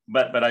happened,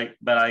 but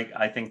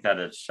I think that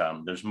it's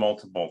there's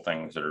multiple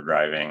things that are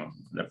driving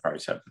the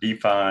price up.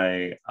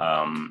 DeFi,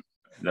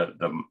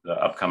 the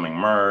upcoming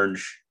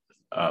merge,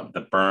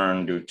 the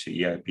burn due to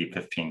EIP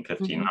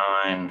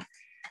 1559.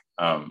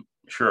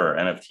 Sure,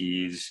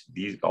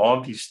 NFTs, all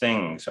of these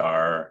things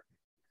are,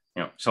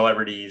 you know,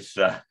 celebrities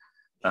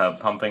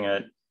pumping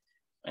it.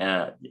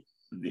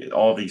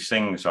 all these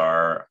things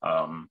are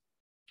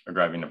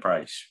driving the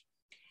price.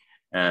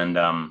 And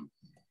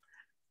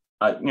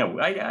I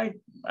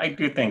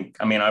do think,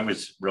 I mean, I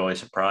was really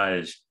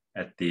surprised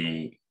at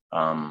the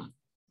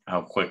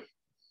how quick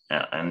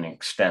and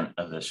extent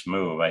of this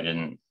move. I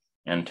didn't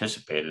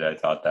anticipate it. I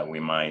thought that we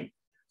might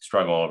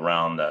struggle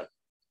around the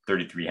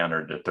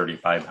 3,300 to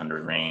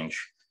 3,500 range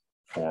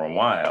for a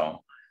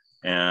while,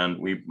 and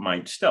we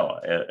might still.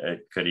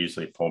 It could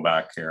easily pull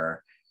back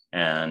here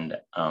and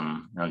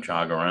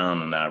jog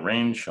around in that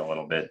range a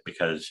little bit,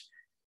 because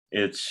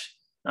it's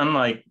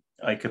unlike,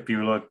 like, if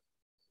you look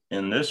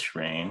in this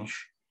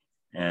range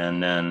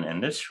and then in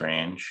this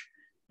range,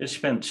 it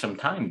spent some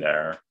time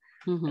there,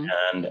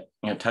 and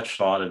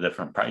touched a lot of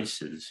different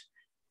prices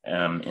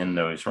in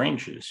those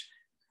ranges.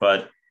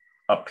 But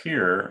up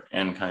here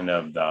in kind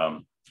of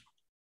the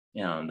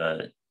in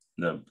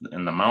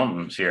the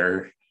mountains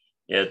here,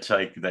 it's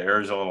like the air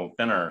is a little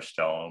thinner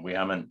still. We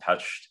haven't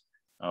touched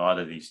a lot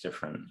of these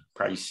different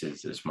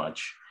prices as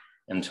much,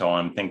 and so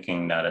I'm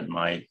thinking that it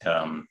might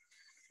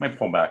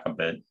pull back a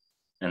bit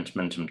and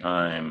spend some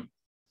time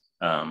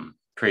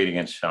trading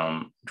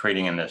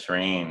in this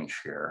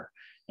range here.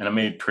 And it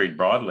may trade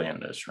broadly in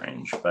this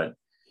range, but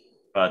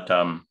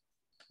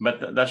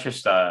that's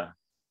just an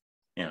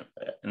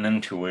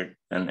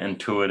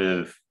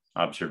intuitive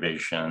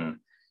observation.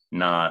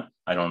 I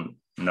don't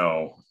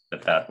know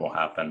that will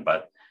happen,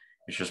 but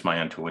it's just my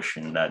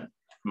intuition that it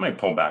might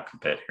pull back a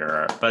bit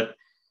here. But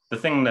the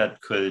thing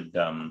that could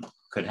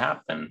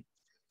happen,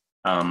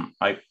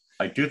 I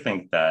do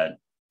think that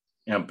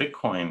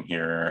Bitcoin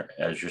here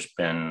has just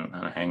been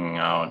hanging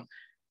out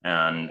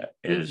and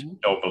is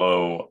still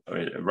below,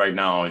 right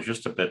now is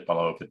just a bit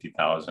below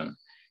 50,000.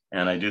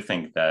 And I do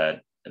think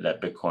that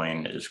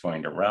Bitcoin is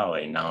going to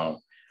rally.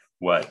 Now,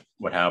 what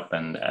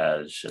happened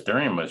as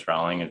Ethereum was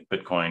rallying is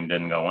Bitcoin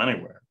didn't go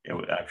anywhere. It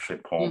would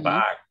actually pull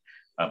back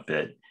a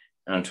bit.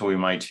 And so we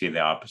might see the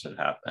opposite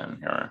happen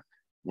here,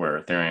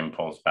 where Ethereum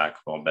pulls back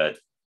a little bit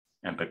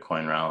and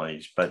Bitcoin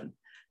rallies. But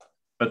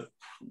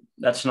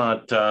that's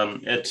not,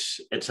 it's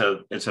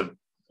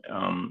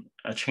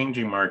a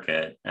changing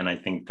market. And I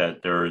think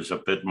that there's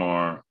a bit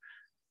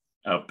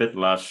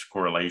less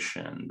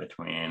correlation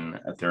between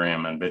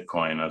Ethereum and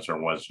Bitcoin as there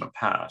was in the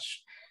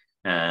past.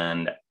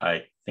 And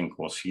I think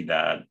we'll see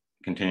that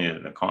continue to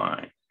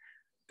decline,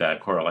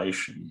 that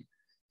correlation,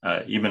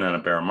 even in a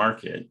bear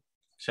market.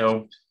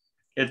 So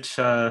I'm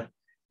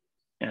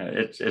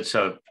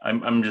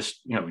just,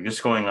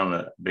 just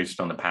going based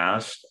on the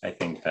past. I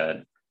think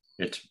that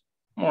it's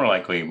more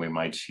likely we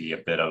might see a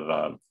bit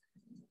of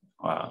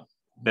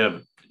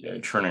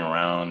churning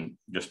around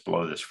just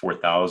below this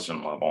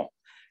 4,000 level,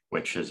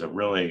 which is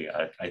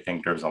I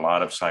think there's a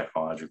lot of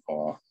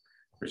psychological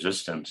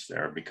resistance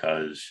there,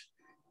 because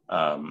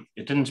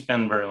it didn't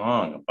spend very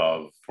long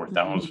above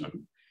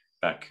 4,000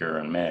 back here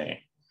in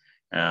May.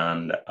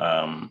 And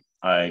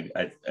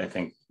I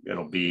think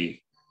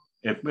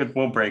it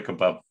will break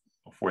above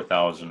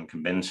 4,000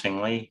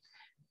 convincingly,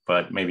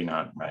 but maybe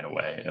not right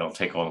away. It'll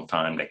take a little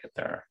time to get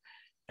there.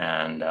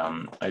 And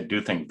I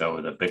do think,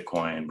 though, that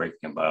Bitcoin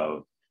breaking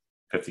above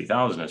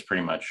 50,000 is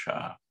pretty much,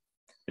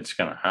 it's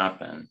going to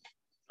happen.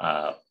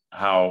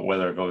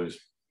 Whether it goes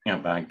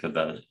back to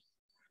the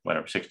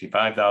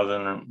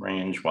 65,000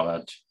 range, well,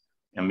 that's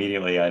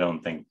immediately, I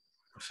don't think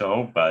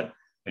so, but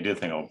I do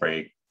think it'll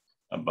break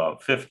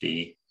above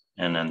 50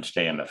 and then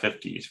stay in the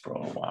 50s for a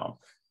little while.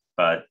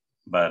 But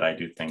I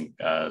do think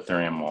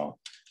Ethereum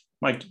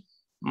might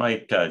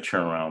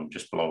churn around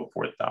just below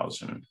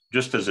 4,000,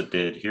 just as it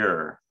did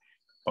here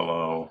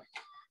below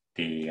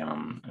the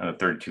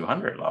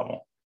 3,200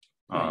 level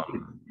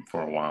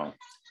for a while.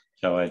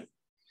 So I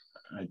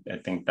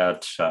think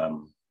that's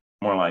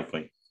more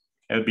likely.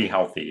 It would be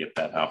healthy if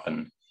that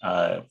happened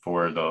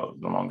for the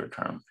longer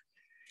term.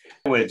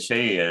 What I would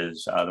say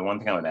is, the one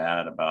thing I would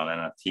add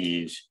about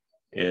NFTs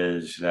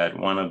is that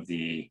one of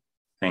the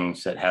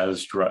things that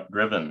has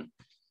driven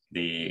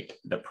the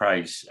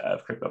price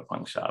of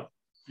CryptoPunks up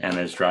and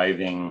is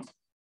driving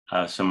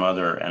some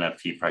other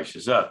NFT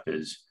prices up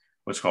is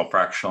what's called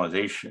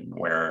fractionalization,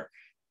 where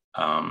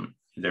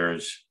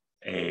there's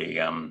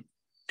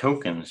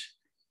tokens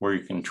where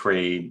you can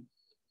trade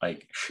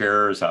like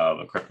shares of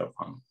a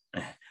CryptoPunk,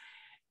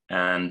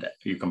 and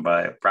you can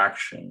buy a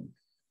fraction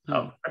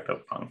of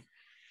CryptoPunk.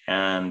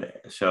 And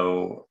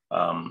so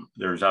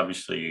there's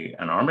obviously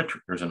an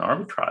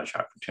arbitrage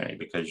opportunity,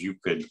 because you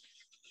could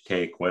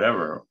take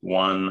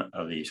one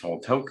of these whole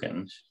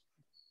tokens,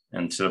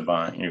 and instead of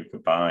buying, you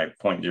could buy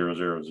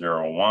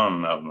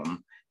 0.0001 of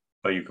them,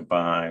 but you could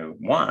buy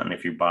one.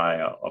 If you buy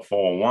a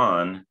full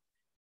one,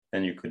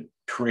 then you could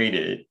trade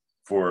it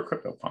for a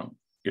CryptoPunk.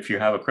 If you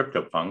have a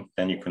CryptoPunk,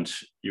 then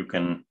you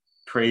can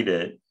trade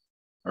it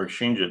or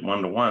exchange it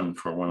 1-to-1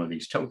 for one of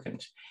these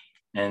tokens.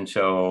 And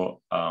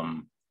so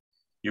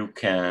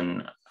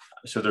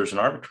so there's an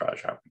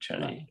arbitrage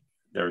opportunity. Right.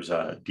 There's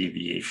a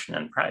deviation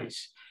in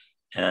price.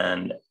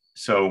 And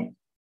so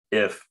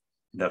if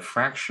the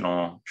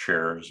fractional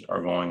shares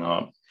are going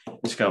up,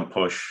 it's going to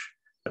push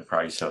the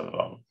price of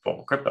a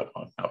full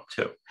CryptoPunk up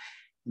too.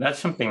 that's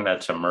something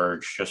that's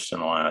emerged just in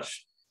the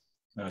last,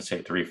 let's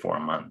say, 3-4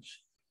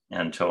 months.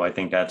 And so I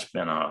think that's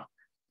been a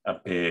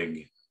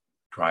big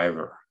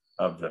driver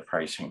of the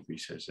price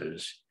increases.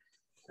 Is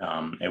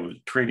it was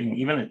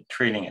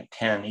trading at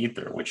 10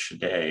 Ether, which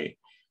today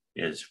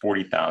is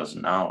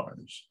 $40,000.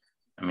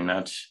 I mean,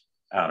 that's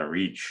out of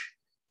reach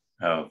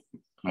of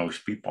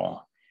most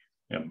people,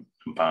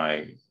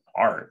 buy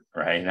art,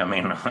 right? I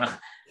mean, how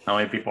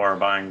many people are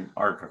buying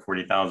art for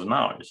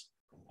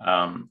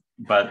 $40,000?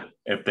 But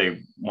if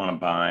they want to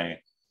buy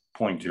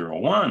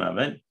 0.01 of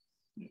it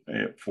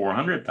at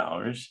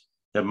 $400,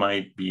 that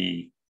might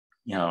be,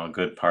 a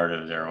good part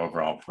of their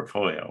overall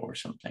portfolio or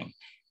something.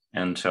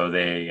 And so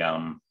they,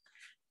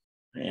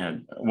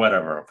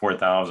 whatever,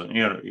 4,000,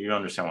 you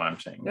understand what I'm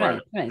saying. Right.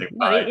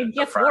 It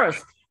gets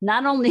worse.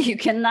 Not only you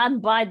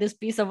cannot buy this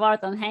piece of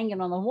art and hang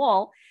it on the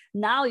wall,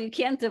 now you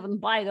can't even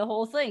buy the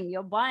whole thing.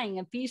 You're buying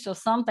a piece of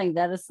something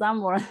that is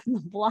somewhere on the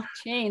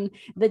blockchain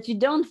that you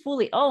don't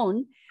fully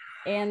own.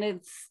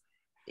 And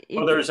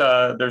well, there's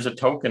a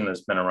token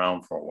that's been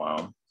around for a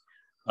while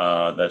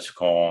that's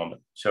called,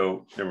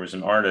 so there was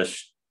an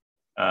artist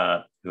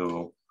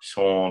who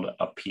sold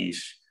a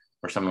piece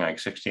for something like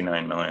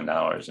 $69 million.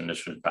 And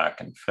this was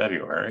back in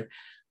February.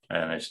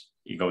 And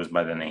he goes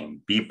by the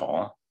name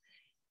Beeple.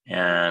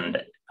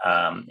 And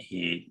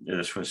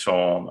this was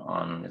sold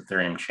on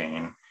Ethereum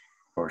chain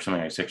for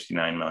something like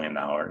 $69 million.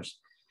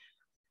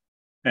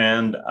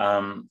 And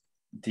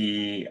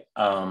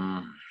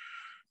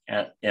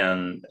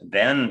and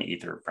then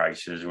Ether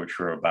prices, which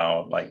were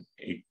about like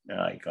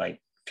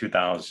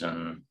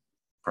 2,000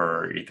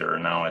 per Ether,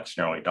 now it's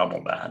nearly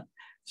double that.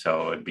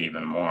 So it'd be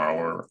even more,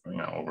 or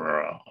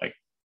over like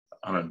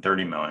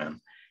 130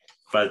 million.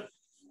 But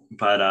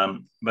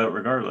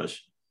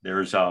regardless,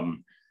 there's a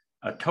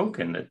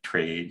token that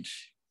trades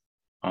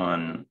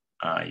on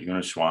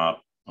Uniswap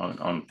on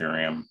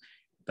Ethereum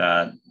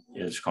that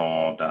is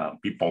called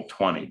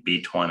Beeple20,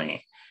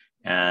 B20,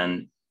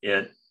 and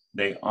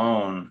they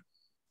own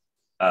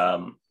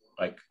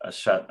like a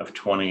set of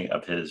 20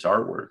 of his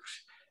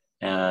artworks,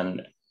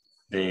 and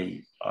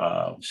they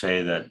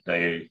say that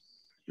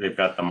they've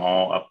got them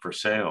all up for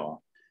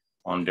sale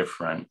on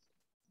different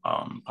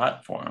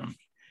platforms.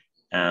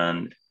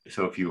 And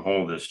so if you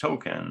hold this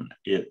token,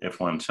 if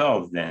one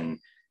sells, then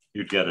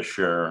you'd get a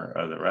share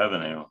of the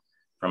revenue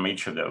from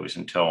each of those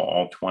until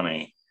all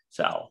 20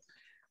 sell.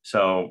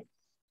 So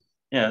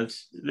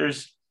that's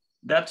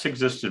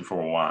existed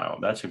for a while.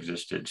 That's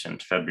existed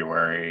since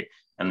February.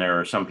 And there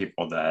are some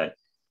people that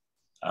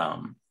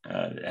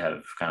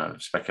have kind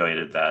of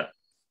speculated that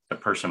the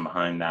person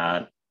behind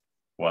that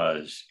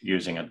was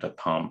using it to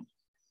pump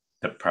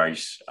the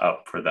price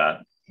up for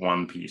that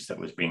one piece that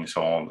was being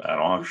sold at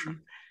auction.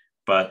 Mm-hmm.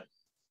 But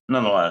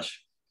nonetheless,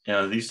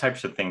 these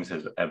types of things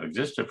have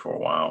existed for a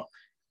while.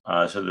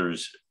 So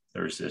there's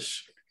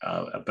this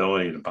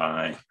ability to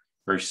buy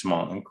very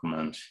small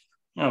increments,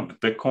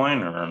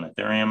 Bitcoin or an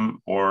Ethereum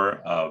or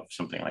of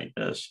something like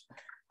this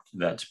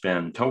that's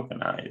been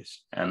tokenized.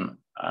 And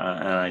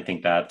I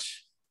think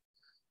that's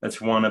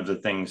one of the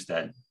things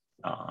that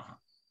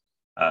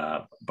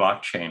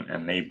blockchain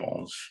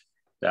enables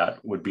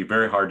that would be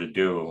very hard to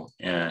do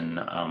in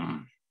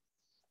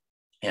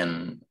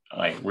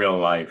like real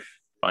life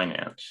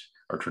finance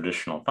or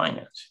traditional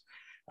finance.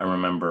 I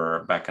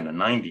remember back in the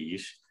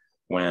 90s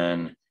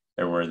when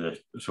there were the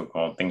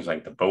so-called things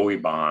like the Bowie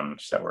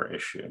bonds that were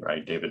issued,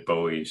 right? David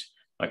Bowie's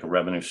like a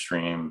revenue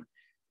stream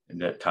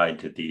that tied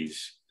to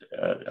these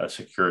a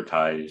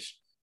securitized,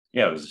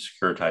 it was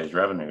a securitized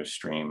revenue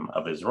stream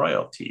of his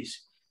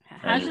royalties.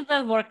 How did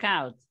that work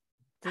out?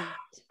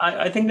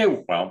 I think they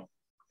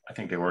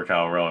worked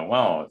out really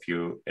well.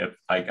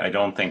 I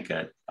don't think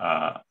it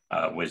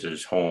was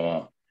his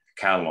whole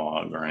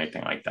catalog or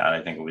anything like that.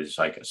 I think it was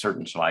like a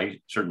certain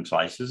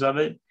slices of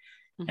it.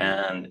 Mm-hmm.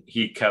 And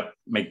he kept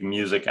making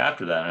music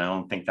after that. And I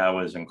don't think that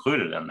was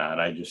included in that.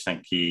 I just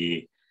think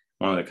he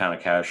wanted to kind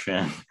of cash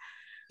in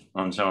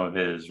on some of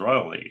his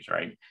royalties,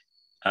 right?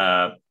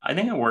 I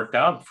think it worked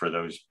out for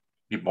those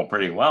people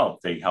pretty well.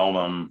 If they held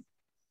them,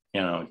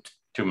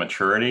 to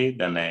maturity,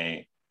 then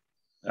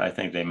I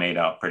think they made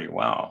out pretty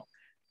well.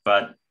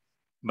 But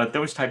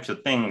those types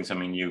of things, I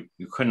mean, you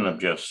couldn't have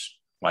just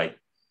like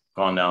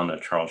gone down to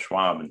Charles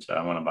Schwab and said,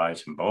 I want to buy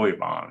some Bowie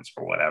bonds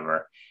or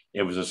whatever.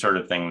 It was a sort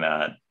of thing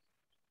that,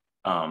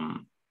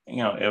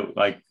 it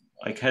like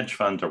hedge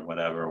funds or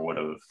whatever would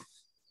have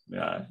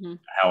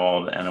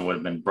held, and it would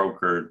have been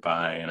brokered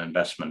by an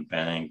investment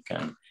bank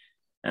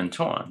and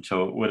so on.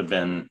 So it would have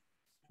been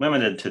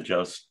limited to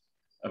just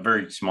a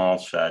very small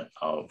set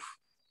of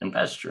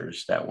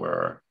investors that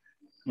were,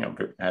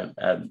 had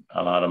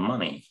a lot of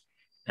money.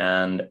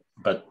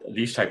 But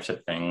these types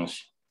of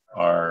things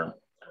are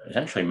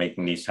essentially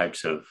making these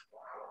types of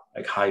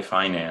like high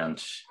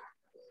finance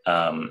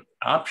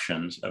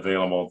options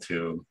available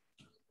to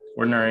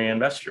ordinary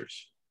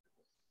investors.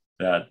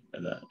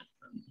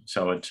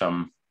 So it's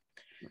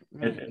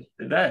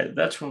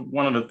that's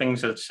one of the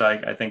things that's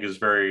like I think is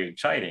very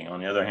exciting.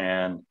 On the other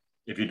hand,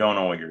 if you don't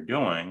know what you're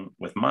doing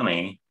with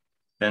money,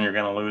 then you're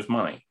going to lose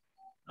money.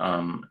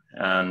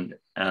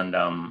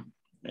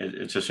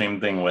 It's the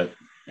same thing with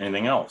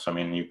anything else. I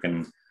mean, you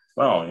can,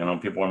 well, you know,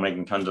 people are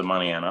making tons of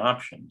money on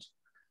options.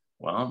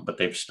 Well, but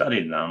they've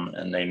studied them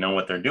and they know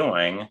what they're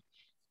doing.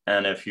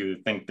 And if you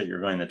think that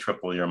you're going to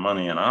triple your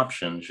money in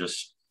options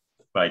just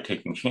by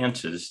taking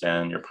chances,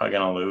 then you're probably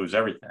going to lose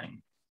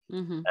everything.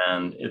 Mm-hmm.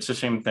 And it's the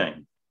same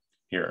thing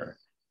here,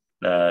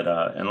 that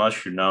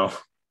unless you know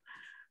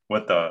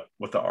what the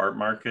art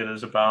market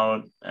is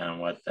about and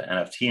what the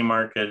NFT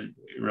market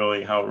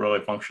really, how it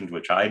really functions,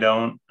 which I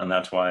don't, and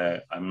that's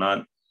why I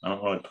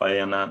don't really play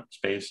in that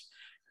space,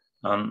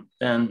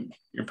 then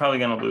you're probably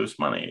going to lose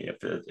money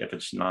if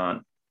it's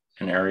not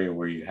an area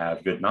where you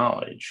have good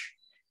knowledge.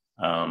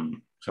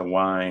 So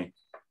why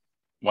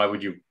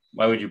would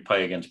you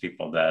play against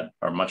people that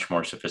are much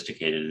more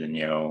sophisticated than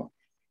you?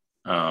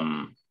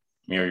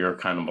 You're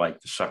kind of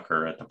like the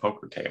sucker at the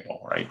poker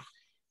table, right?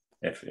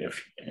 If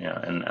you know,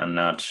 and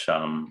that's you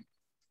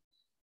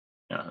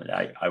know,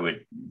 I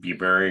would be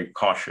very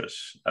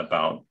cautious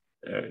about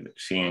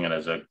seeing it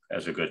as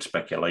a good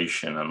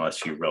speculation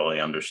unless you really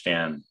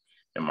understand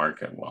the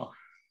market well.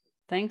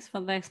 Thanks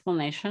for the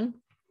explanation.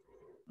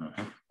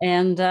 Mm-hmm.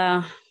 And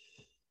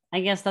I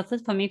guess that's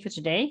it for me for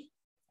today.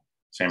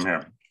 Same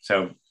here.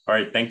 So, all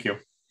right, thank you.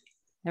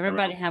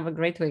 Everybody have a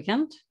great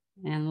weekend,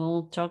 and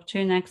we'll talk to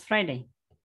you next Friday.